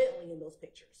Bentley in those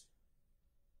pictures?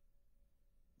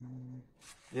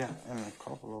 Yeah, and a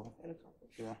couple of them. In a couple.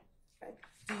 Yeah. Okay.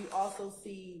 Do you also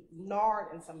see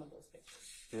Nard in some of those pictures?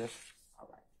 Yes. All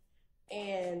right.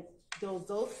 And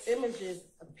those images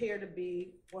appear to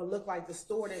be or look like the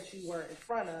store that you were in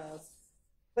front of.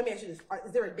 Let me ask you this.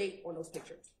 Is there a date on those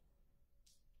pictures?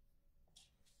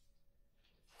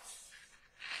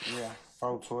 Yeah.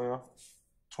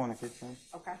 4/12/2015.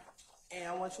 Okay. And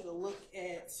I want you to look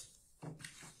at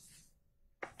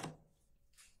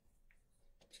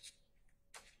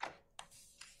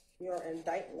your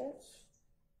indictment.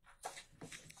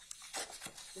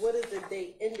 What is the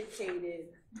date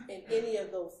indicated in any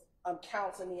of those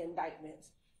counts in the indictment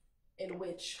in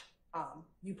which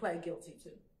you pled guilty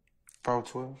to?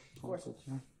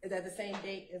 4/12/2015. Is that the same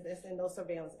date as that's in those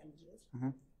surveillance images? Mm-hmm.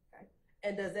 Okay.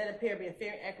 And does that appear to be a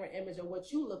fair and accurate image of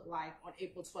what you look like on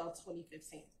April 12,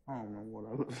 2015? I don't know what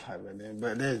I look like back then,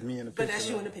 but that's me in the picture. But that's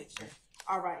you in the picture.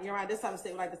 All right, you're right. This time the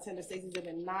state would like the tender states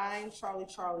exhibit 9 Charlie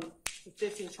Charlie to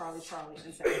 15 Charlie Charlie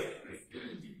and 7.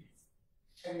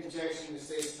 Any objection to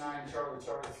states 9 Charlie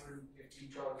Charlie through 15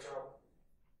 Charlie Charlie?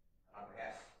 On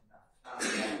behalf of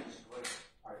Mr. Williams.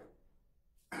 All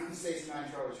right. States 9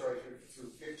 Charlie Charlie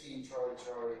through 15 Charlie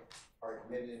Charlie are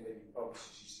admitted and may be published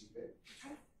as you see fit.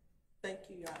 Thank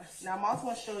you, Your Honor. Now I'm also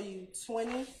going to show you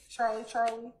 20 Charlie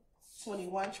Charlie,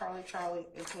 21 Charlie Charlie,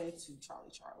 and 22 Charlie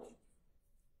Charlie.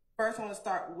 First, I want to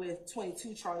start with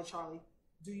 22 Charlie Charlie.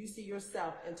 Do you see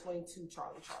yourself in 22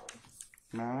 Charlie Charlie?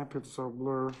 Man, that picture's so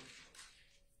blurry.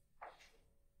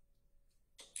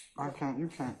 You can't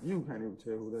even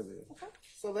tell who that is. Okay.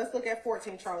 So let's look at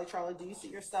 14 Charlie Charlie. Do you see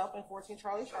yourself in 14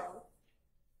 Charlie Charlie?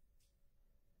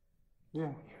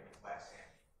 Yeah.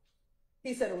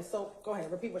 He said it was so. Go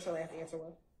ahead. Repeat what your last answer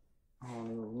was. I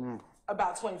don't even remember.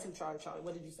 About 22 Charlie Charlie.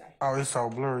 What did you say? Oh, it's so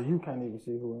blurry. You can't even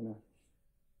see who in there.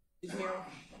 Did you hear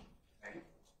him?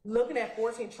 Looking at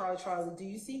 14 Charlie Charlie, do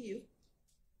you see you?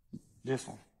 This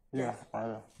one. Yeah, right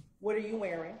there. What are you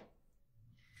wearing?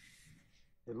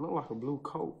 It looked like a blue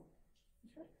coat.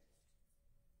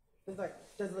 Okay.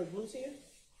 Does it look blue to you?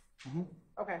 Mm-hmm.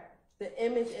 Okay. The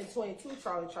image in 22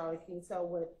 Charlie Charlie, can you tell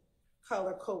what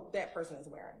color coat that person is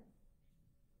wearing?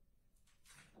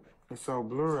 It's so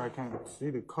blurry, I can't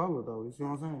see the color though. You see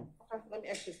what I'm saying? Okay. Let me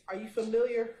ask you this. Are you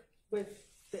familiar with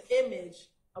the image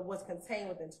of what's contained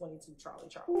within 22 Charlie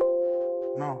Charlie?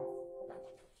 No.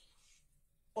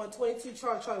 On 22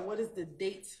 Charlie Charlie, what is the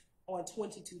date on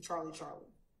 22 Charlie Charlie?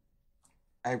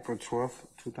 April 12th,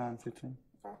 2015.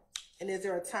 Okay. And is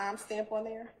there a time stamp on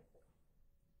there?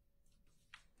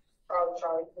 Charlie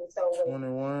Charlie, can you tell what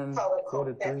 21, color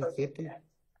code 43, that 50. Okay.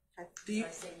 Do you?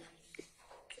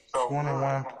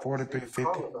 21, 43, 50.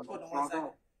 Hold on one second.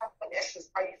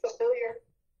 Are you familiar?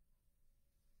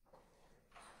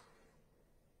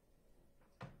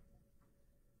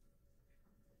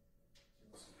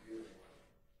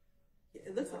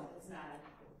 It looks like it's not.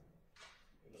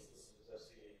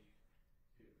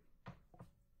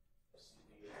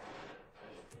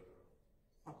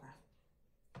 Okay.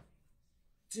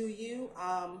 Do you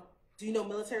know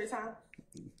military time?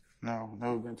 No,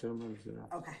 never been to the military.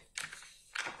 Okay.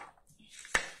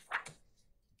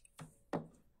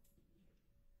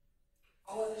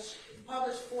 I want to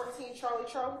publish 14 Charlie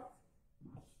Charlie.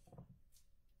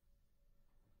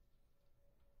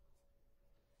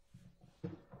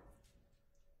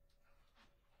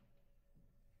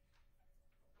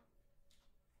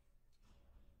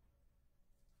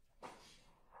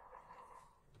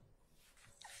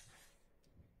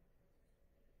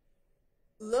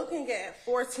 Looking at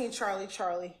 14 Charlie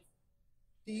Charlie,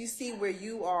 do you see where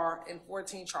you are in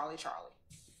 14 Charlie Charlie?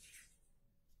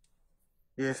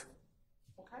 Yes.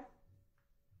 Okay.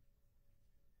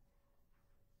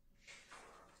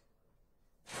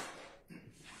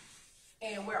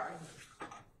 And where are you?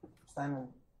 Standing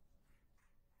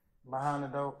behind the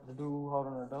door, the dude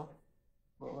holding the door.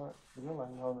 Look like he's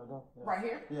holding the door. Yeah. Right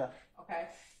here? Yeah. Okay.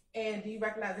 And do you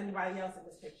recognize anybody else in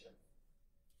this picture?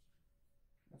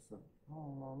 I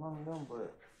don't know none of them,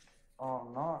 but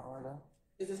not right there.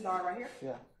 Is this Nard right here?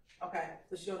 Yeah. Okay.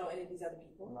 So you don't know any of these other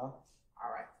people? No.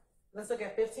 All right. Let's look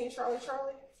at 15 Charlie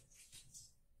Charlie.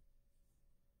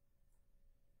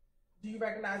 Do you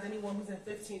recognize anyone who's in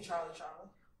 15 Charlie Charlie?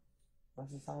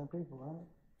 That's the same people, right?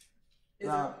 Is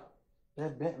Nah,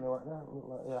 that Bentley right there look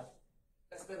like, yeah.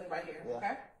 That's Billy right here, Yeah.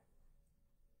 okay?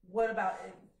 What about,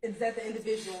 is that the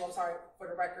individual, I'm sorry, for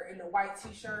the record, in the white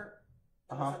t-shirt?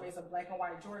 Uh-huh. Somebody's a black and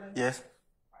white Jordan? Yes.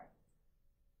 Right.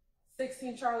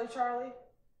 16 Charlie Charlie.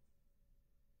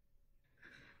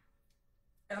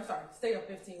 And I'm sorry, stay on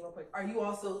 15 real quick. Are you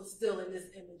also still in this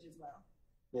image as well?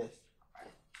 Yes.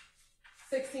 Right.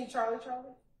 16 Charlie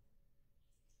Charlie.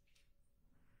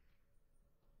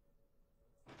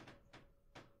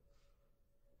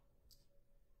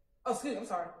 Oh, excuse me, I'm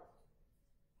sorry.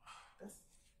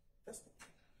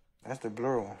 That's the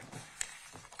blue one.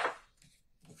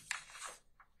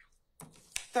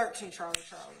 13 Charlie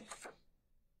Charlie.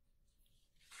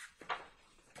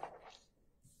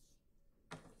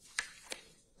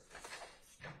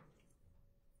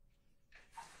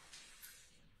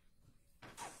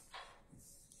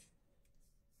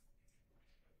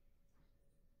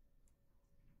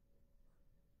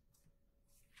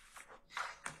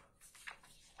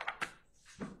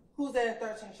 Who's that at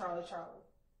 13 Charlie Charlie?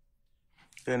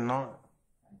 They're not.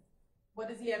 What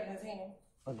does he have in his hand?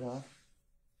 A gun.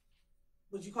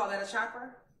 Would you call that a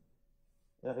chopper?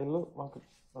 Yeah, it looked like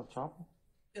a chopper.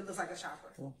 It looks like a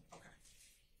chopper. Yeah. Okay.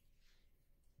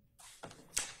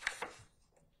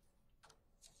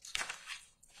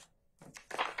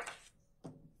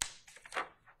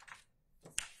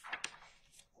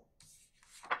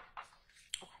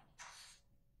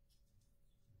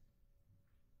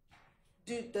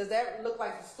 Does that look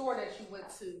like the store that you went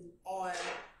to on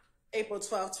April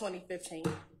 12, 2015?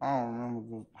 I don't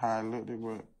remember how it looked,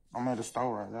 but I'm at the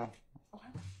store right now. Okay.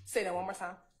 Say that one more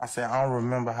time. I said I don't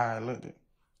remember how it looked. Okay.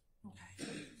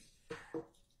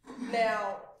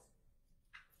 Now,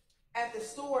 at the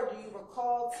store, do you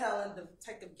recall telling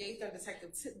Detective Gaither and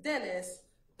Detective Dennis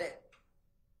that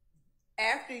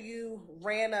after you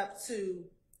ran up to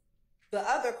the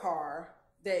other car,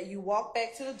 that you walked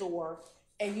back to the door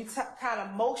and you kind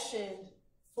of motioned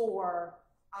for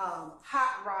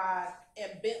Hot Rod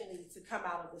and Bentley to come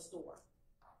out of the store?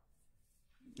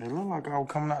 It looked like I was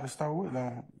coming out the store with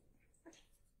them.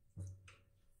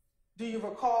 Do you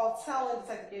recall telling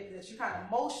Detective Gaither that you kind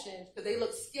of motioned, because they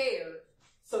looked scared,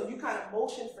 so you kind of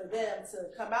motioned for them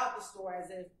to come out the store as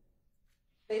if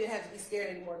they didn't have to be scared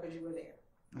anymore because you were there?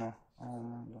 No, I don't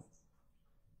remember.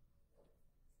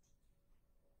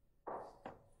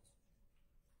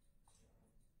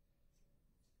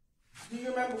 Do you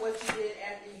remember what you did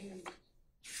after you,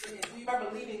 do you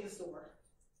remember leaving the store?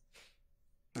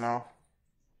 No.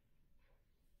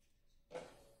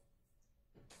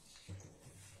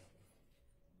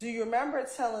 Do you remember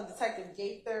telling Detective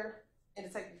Gaither and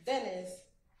Detective Dennis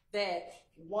that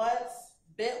once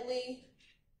Bentley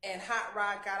and Hot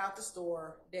Rod got out the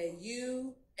store, that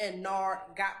you and Nard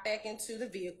got back into the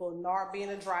vehicle, Nard being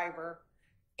the driver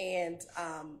and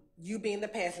you being the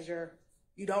passenger?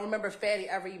 You don't remember if Fatty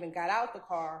ever even got out the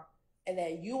car, and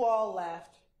that you all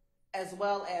left, as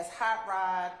well as Hot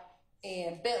Rod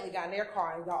and Bentley got in their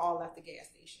car and y'all all left the gas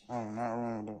station. I do not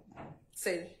remember that.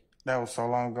 Say, That was so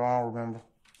long ago, I don't remember.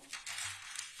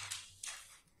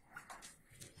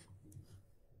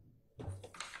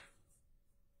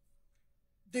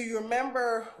 do you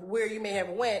remember where you may have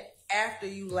went after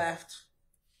you left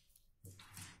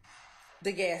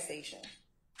the gas station?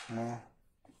 No.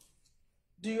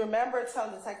 Do you remember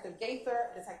telling Detective Gaither,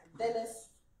 Detective Dennis,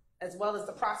 as well as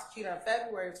the prosecutor in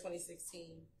February of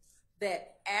 2016,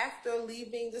 that after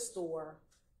leaving the store,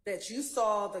 that you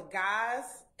saw the guys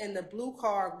in the blue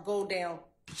car go down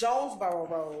Jonesboro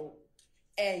Road,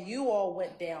 and you all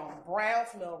went down Browns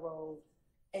Mill Road,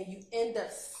 and you end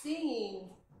up seeing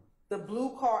the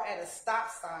blue car at a stop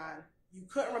sign? You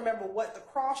couldn't remember what the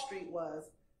cross street was,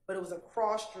 but it was a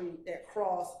cross street that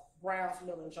crossed Browns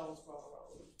Mill and Jonesboro Road.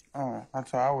 Oh, I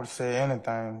thought I would say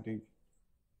anything, dude.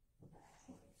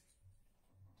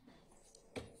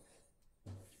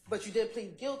 But you did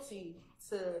plead guilty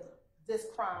to this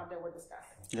crime that we're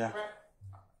discussing. Yeah. Correct?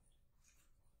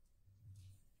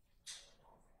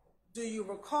 Do you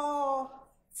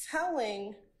recall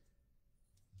telling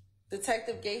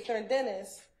Detective Gaither and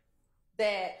Dennis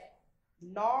that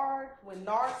when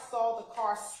Nard saw the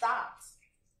car stopped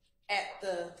at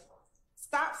the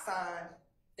stop sign,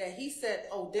 that he said,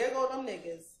 "Oh, there go them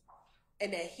niggas,"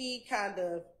 and that he kind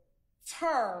of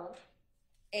turned,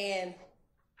 and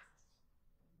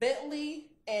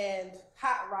Bentley and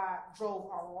Hot Rod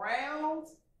drove around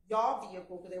y'all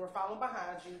vehicle because they were following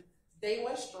behind you. They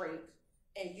went straight,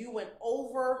 and you went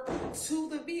over to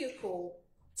the vehicle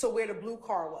to where the blue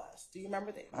car was. Do you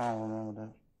remember that? I don't remember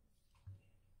that.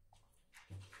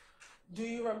 Do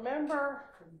you remember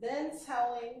then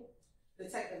telling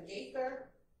Detective Gaither,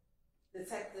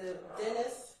 Detective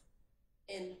Dennis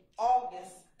in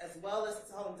August, as well as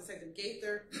telling Detective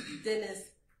Gaither, Dennis,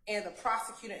 and the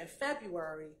prosecutor in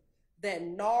February, that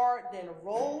Nard then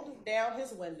rolled down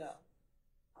his window,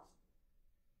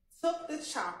 took the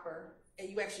chopper, and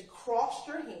you actually crossed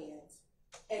your hands,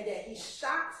 and that he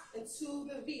shot into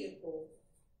the vehicle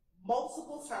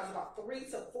multiple times, about 3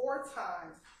 to 4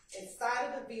 times,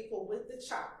 inside of the vehicle with the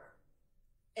chopper.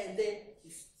 And then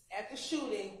after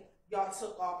shooting, y'all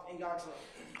took off and y'all drove.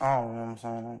 I don't remember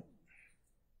saying that.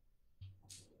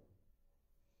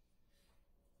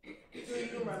 Do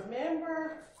you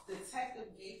remember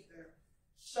Detective Gaither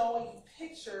showing you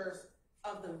pictures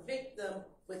of the victim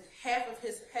with half of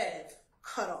his head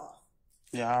cut off?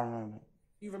 Yeah, I remember.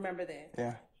 You remember that?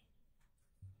 Yeah.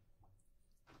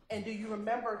 And do you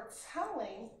remember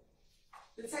telling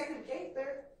Detective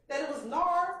Gaither that it was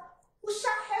Nard who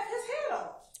shot half his head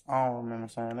off? I don't remember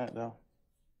saying that, though.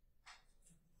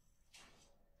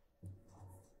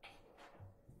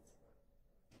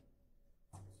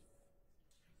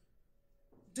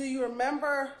 Do you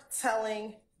remember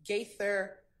telling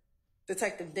Gaither,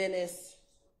 Detective Dennis,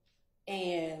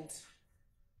 and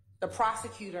the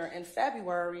prosecutor in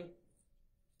February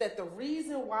that the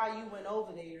reason why you went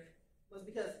over there was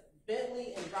because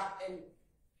Bentley and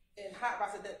Hot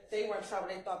Rod said that they were in trouble?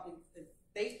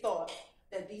 They thought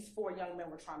that these 4 young men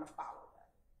were trying to follow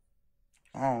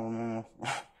them. I don't remember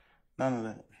none of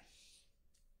that.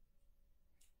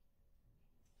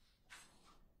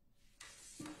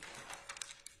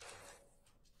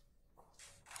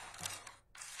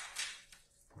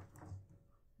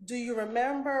 Do you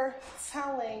remember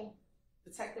telling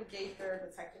Detective Gaither,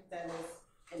 Detective Dennis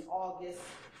in August,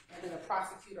 and then the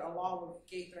prosecutor along with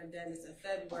Gaither and Dennis in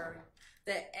February,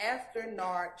 that after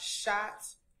Nard shot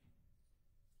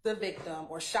the victim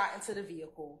or shot into the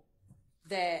vehicle,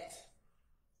 that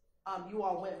you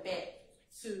all went back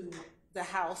to the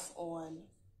house on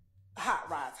Hot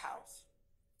Rod's house?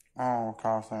 I don't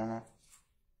recall saying that.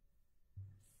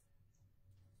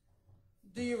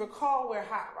 Do you recall where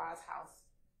Hot Rod's house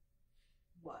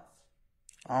was?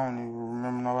 I don't even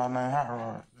remember nobody named Hot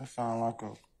Rod. That sounds like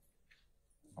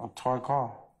a toy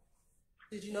car.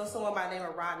 Did you know someone by the name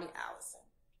of Rodney Allison?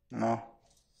 No.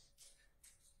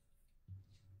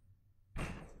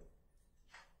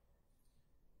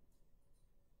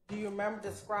 Do you remember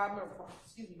describing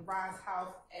Rod's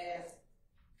house as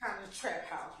kind of a trap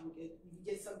house? You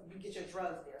get your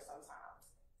drugs there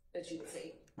sometimes that you would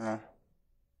take. Yeah.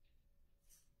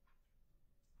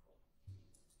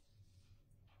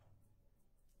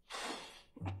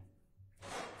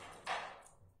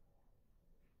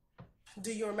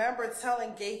 Do you remember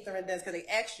telling Gaither and Dennis, because they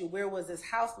asked you where was this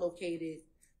house located,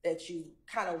 that you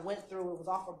kind of went through? It was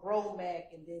off of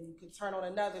Bromack, and then you could turn on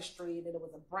another street, and it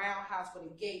was a brown house with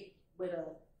a gate with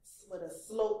a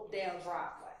sloped down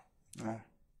driveway. Yeah.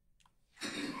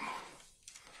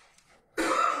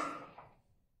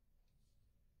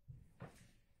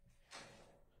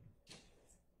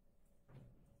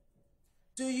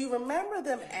 Do you remember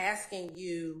them asking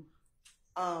you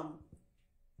how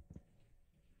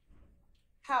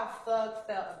Thug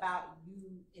felt about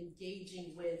you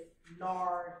engaging with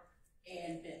Nard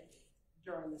and Bentley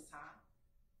during this time?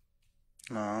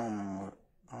 No, I don't remember it.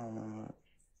 I don't remember it.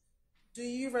 Do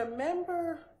you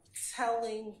remember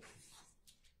telling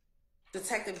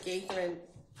Detective Gaither and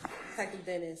Detective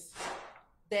Dennis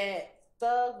that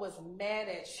Thug was mad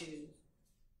at you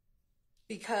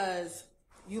because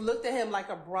you looked at him like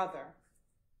a brother,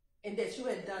 and that you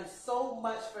had done so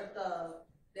much for Thug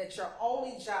that your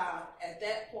only job at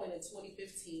that point in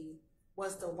 2015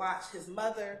 was to watch his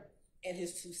mother and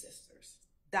his two sisters,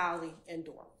 Dolly and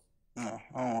Dora? No,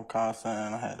 I don't recall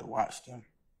saying I had to watch them.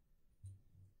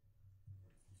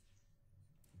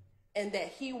 And that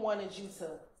he wanted you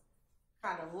to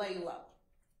kind of lay low.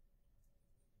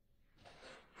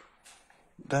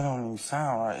 That don't even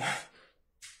sound right.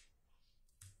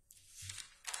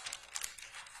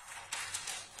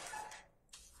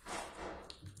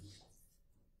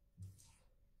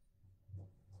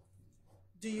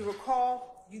 Do you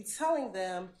recall you telling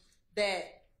them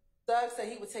that Thug said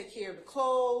he would take care of the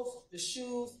clothes, the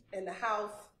shoes, and the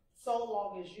house so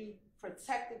long as you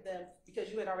protected them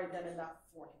because you had already done enough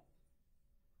for him?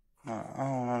 No, I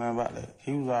don't know nothing about that.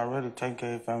 He was already taking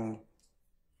care of his family.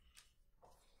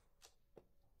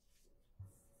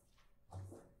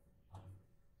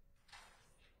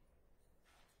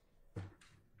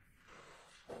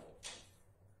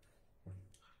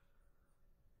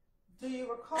 Do you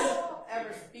recall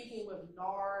ever speaking with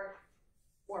Nard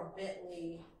or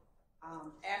Bentley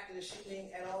after the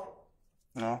shooting at all?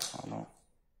 No, I don't.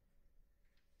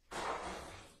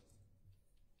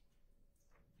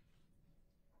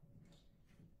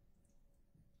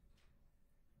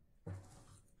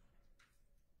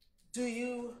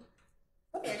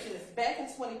 Let me ask you this, back in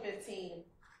 2015,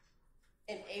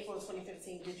 in April of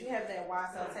 2015, did you have that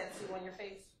YSL tattoo on your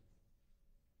face?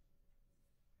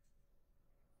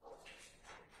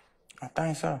 I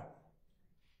think so.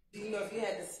 Do you know if you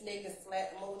had the snake and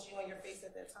slat emoji on your face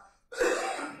at that time?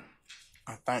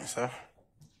 I think so.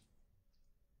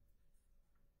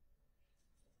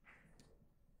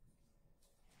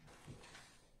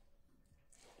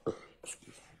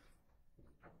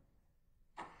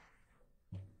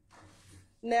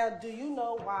 Now, do you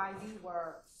know why you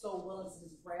were so willing to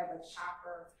just grab a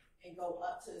chopper and go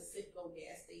up to the Citgo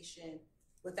gas station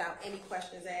without any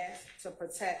questions asked to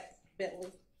protect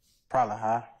Bentley? Probably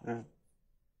high.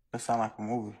 It sound like a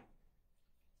movie.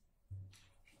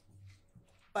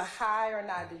 But high or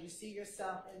not, did you see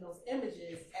yourself in those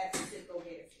images at the Citgo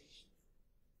gas station?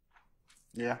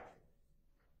 Yeah.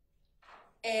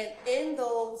 And in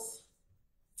those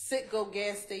Citgo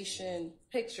gas station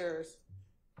pictures,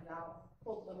 and I'll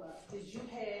pull them up, did you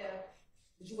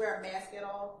wear a mask at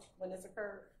all when this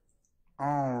occurred?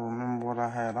 I don't remember what I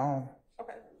had on.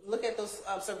 Okay, look at those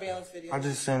surveillance videos. I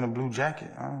just seen a blue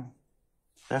jacket.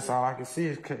 That's all I can see.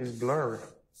 It's blurry.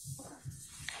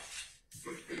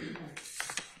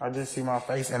 I just see my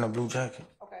face in a blue jacket.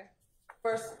 Okay.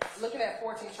 First, looking at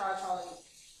 14 Charlie,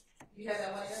 you have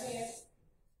that one in your hand?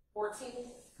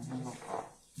 14?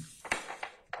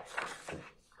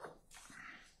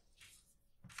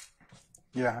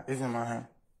 Yeah, it's in my hand.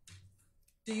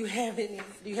 Do you have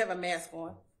a mask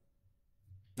on?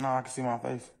 No, I can see my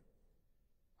face.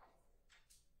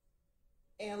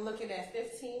 And looking at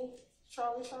 15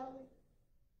 Charlie,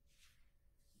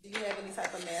 do you have any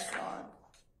type of mask on?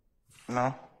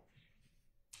 No.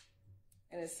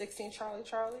 And it's 16 Charlie?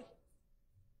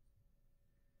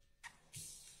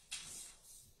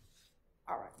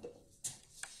 All right.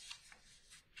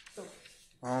 So,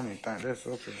 I don't even think that's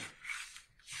up here.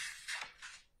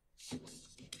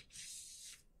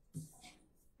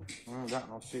 I don't got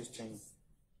no 16.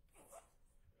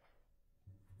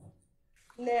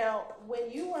 Now, when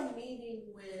you were meeting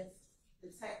with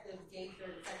Detective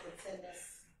Gaither, Detective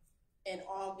Tennis in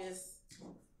August,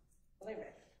 wait a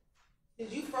minute.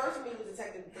 Did you first meet with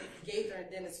Detective Gaither and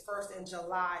Dennis first in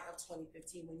July of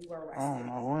 2015 when you were arrested? I don't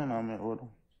know when I met with him.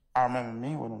 I remember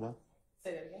meeting with him though.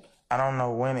 Say that again. I don't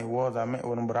know when it was I met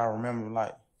with him, but I remember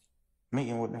like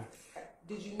meeting with them. Okay.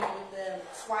 Did you meet with them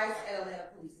twice at Atlanta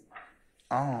Police Department?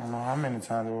 I don't know how many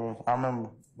times it was. I remember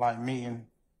like meeting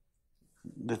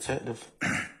detectives.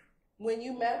 When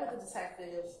you met with the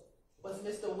detectives, was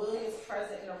Mr. Williams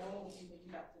present in a room with you when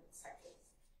you met with the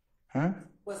detectives?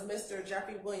 Was Mr.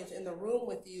 Jeffrey Williams in the room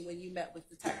with you when you met with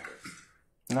detectives?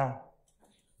 No.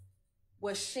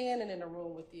 Was Shannon in the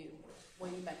room with you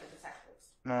when you met the detectives?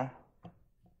 No.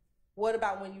 What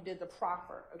about when you did the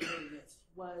proffer agreement?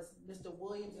 Was Mr.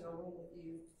 Williams in a room with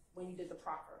you when you did the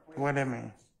proffer agreement? What that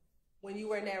mean? When you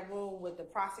were in that room with the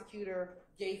prosecutor,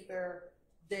 Gaither,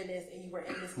 Dennis, and you were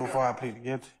in this Before I pleaded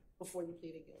guilty? Before you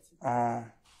pleaded guilty.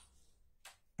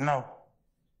 No.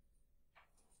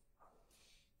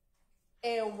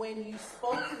 And when you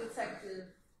spoke to Detective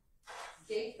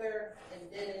Gaither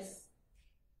and Dennis,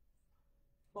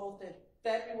 both in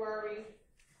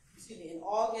in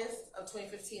August of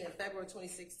 2015 and February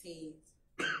 2016,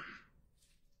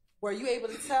 were you able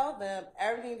to tell them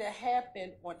everything that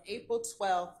happened on April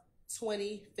 12th,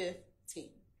 2015?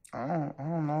 I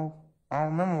don't know. I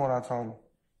don't remember what I told him.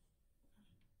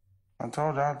 I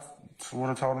told you I would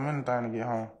have told him anything to get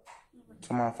home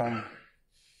to my family.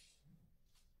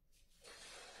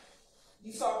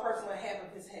 You saw a person with half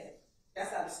of his head.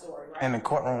 That's not the story, right? In the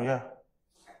courtroom, yeah.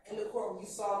 In the courtroom, you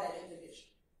saw that individual.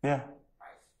 Yeah.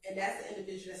 Right. And that's the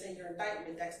individual that's in your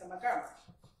indictment, Dexter Montgomery.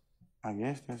 I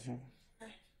guess that's it.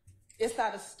 It's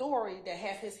not a story that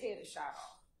half his head is shot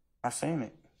off. I seen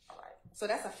it. All right. So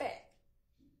that's a fact.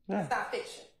 Yeah. It's not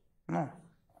fiction. No.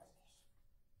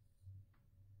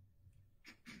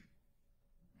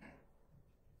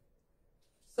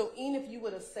 So even if you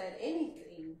would have said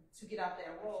anything to get out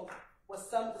that room, was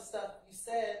some of the stuff you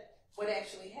said what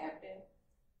actually happened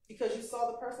because you saw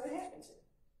the person it happened to?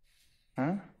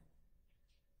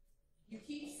 You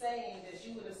keep saying that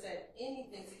you would have said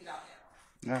anything to get out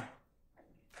that room. Yeah.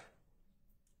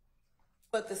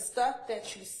 But the stuff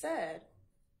that you said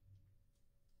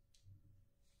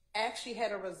actually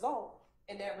had a result,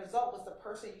 and that result was the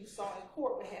person you saw in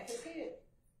court would have his head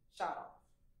shot off.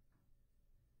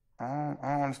 I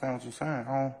don't understand what you're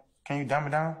saying. Can you dumb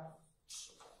it down?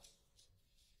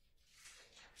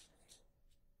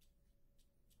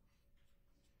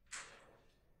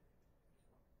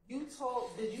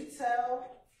 Did you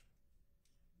tell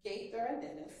Gaither and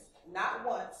Dennis, not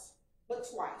once, but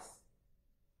twice,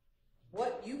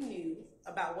 what you knew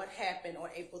about what happened on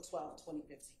April 12,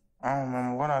 2015? I don't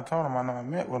remember what I told him. I know I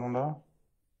met with him, though.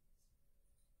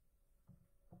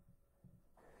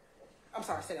 I'm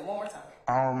sorry, say that one more time.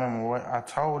 I don't remember what I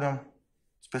told him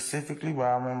specifically, but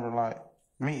I remember, like,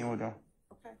 meeting with him.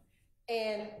 Okay.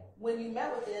 And when you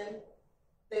met with them,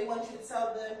 they wanted you to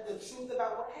tell them the truth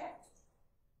about what happened.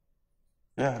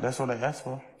 Yeah, that's what they asked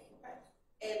for. Okay.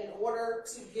 And in order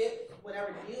to get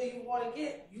whatever deal you want to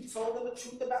get, you told them the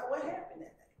truth about what happened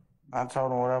that day. I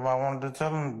told him whatever I wanted to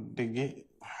tell him to get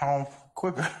home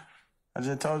quicker. I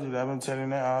just told you that. I've been telling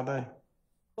that all day.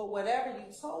 But whatever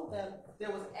you told them,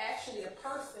 there was actually a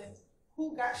person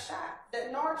who got shot,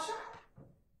 that Nard shot.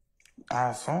 I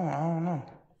assume. I don't know.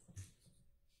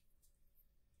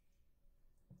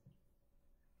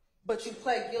 But you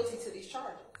pled guilty to these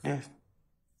charges. Yes.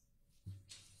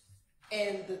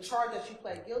 And the charge that you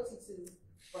pled guilty to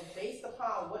was based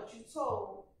upon what you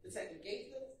told Detective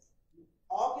Gaither in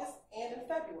August and in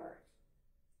February.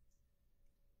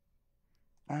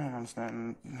 I don't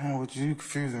understand. Man, what you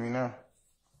confusing me now.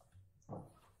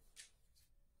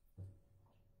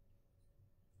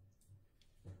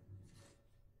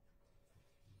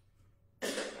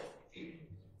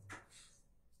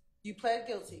 You pled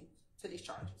guilty to these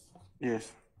charges.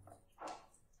 Yes.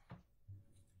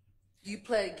 You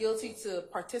pled guilty to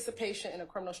participation in a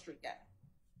criminal street gang.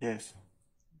 Yes.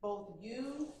 Both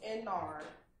you and Nard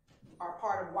are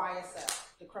part of ysl,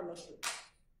 the criminal street gang.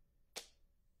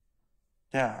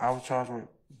 Yeah, I was charged with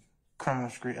criminal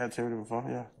street activity before,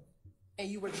 yeah. And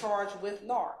you were charged with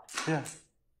Nard. Yeah.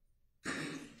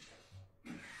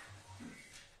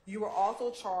 You were also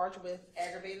charged with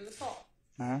aggravated assault.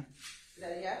 Mm-hmm. Is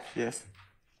that a yes? Yes.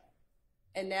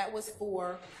 And that was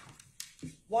for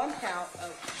one count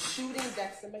of shooting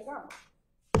Dexter Montgomery.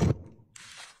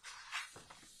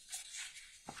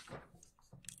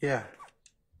 Yeah.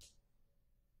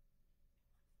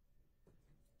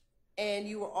 And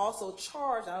you were also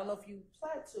charged, I don't know if you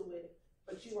pled to it,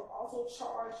 but you were also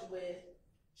charged with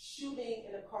shooting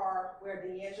in a car where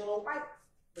D'Angelo White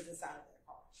was inside of that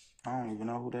car. I don't even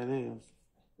know who that is.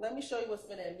 Let me show you what's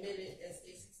been admitted as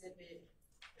Exhibit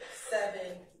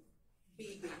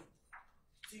 7BB.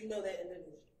 Do you know that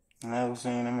individual? Never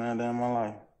seen him in a day in my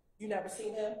life. You never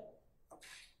seen him? Okay.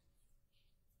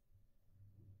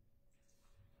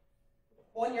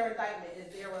 On your indictment,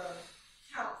 is there a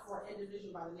count for an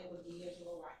individual by the name of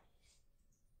D'Angelo White?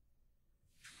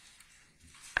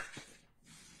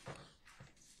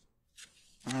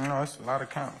 No, it's a lot of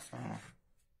counts.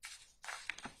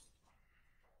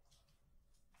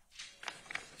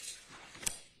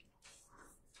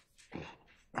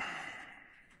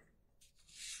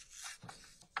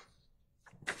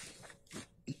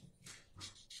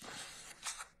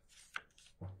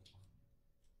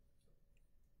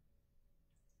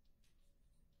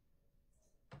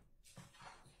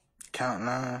 Count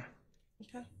 9.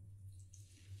 Okay.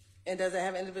 And does it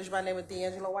have an individual by the name of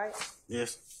D'Angelo White?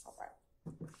 Yes. All right.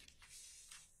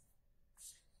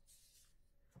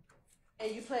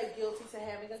 And you pled guilty to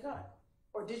having a gun?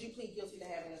 Or did you plead guilty to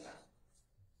having a gun?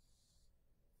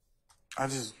 I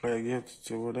just pled guilty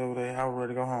to whatever I was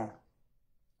ready to go home.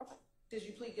 Okay. Did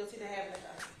you plead guilty to having a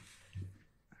gun?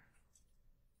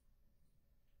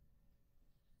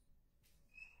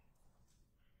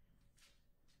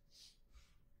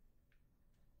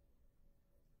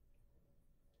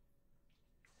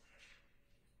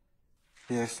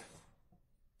 Yes.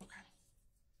 Okay.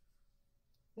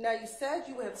 Now you said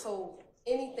you had told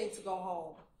anything to go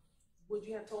home. Would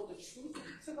you have told the truth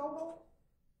to go home?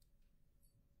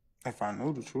 If I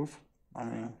knew the truth, I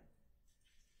mean.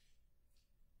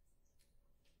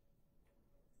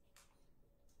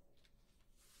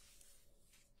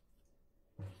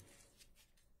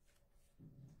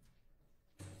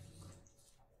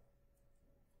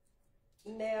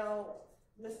 Now,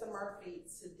 Mr. Murphy,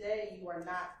 today you are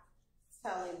not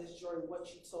telling this jury what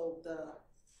you told the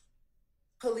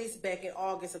police back in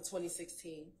August of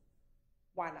 2016.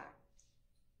 Why not?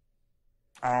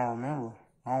 I don't remember.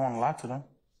 I don't want to lie to them.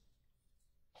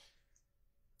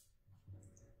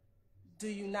 Do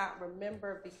you not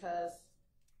remember because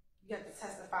you have to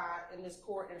testify in this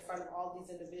court in front of all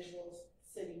these individuals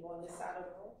sitting on this side of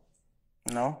the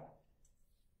room? No.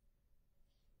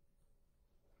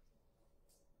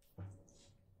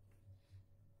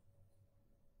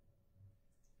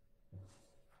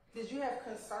 Did you have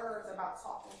concerns about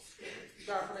talking to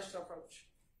your permission to approach?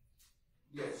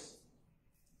 Yes.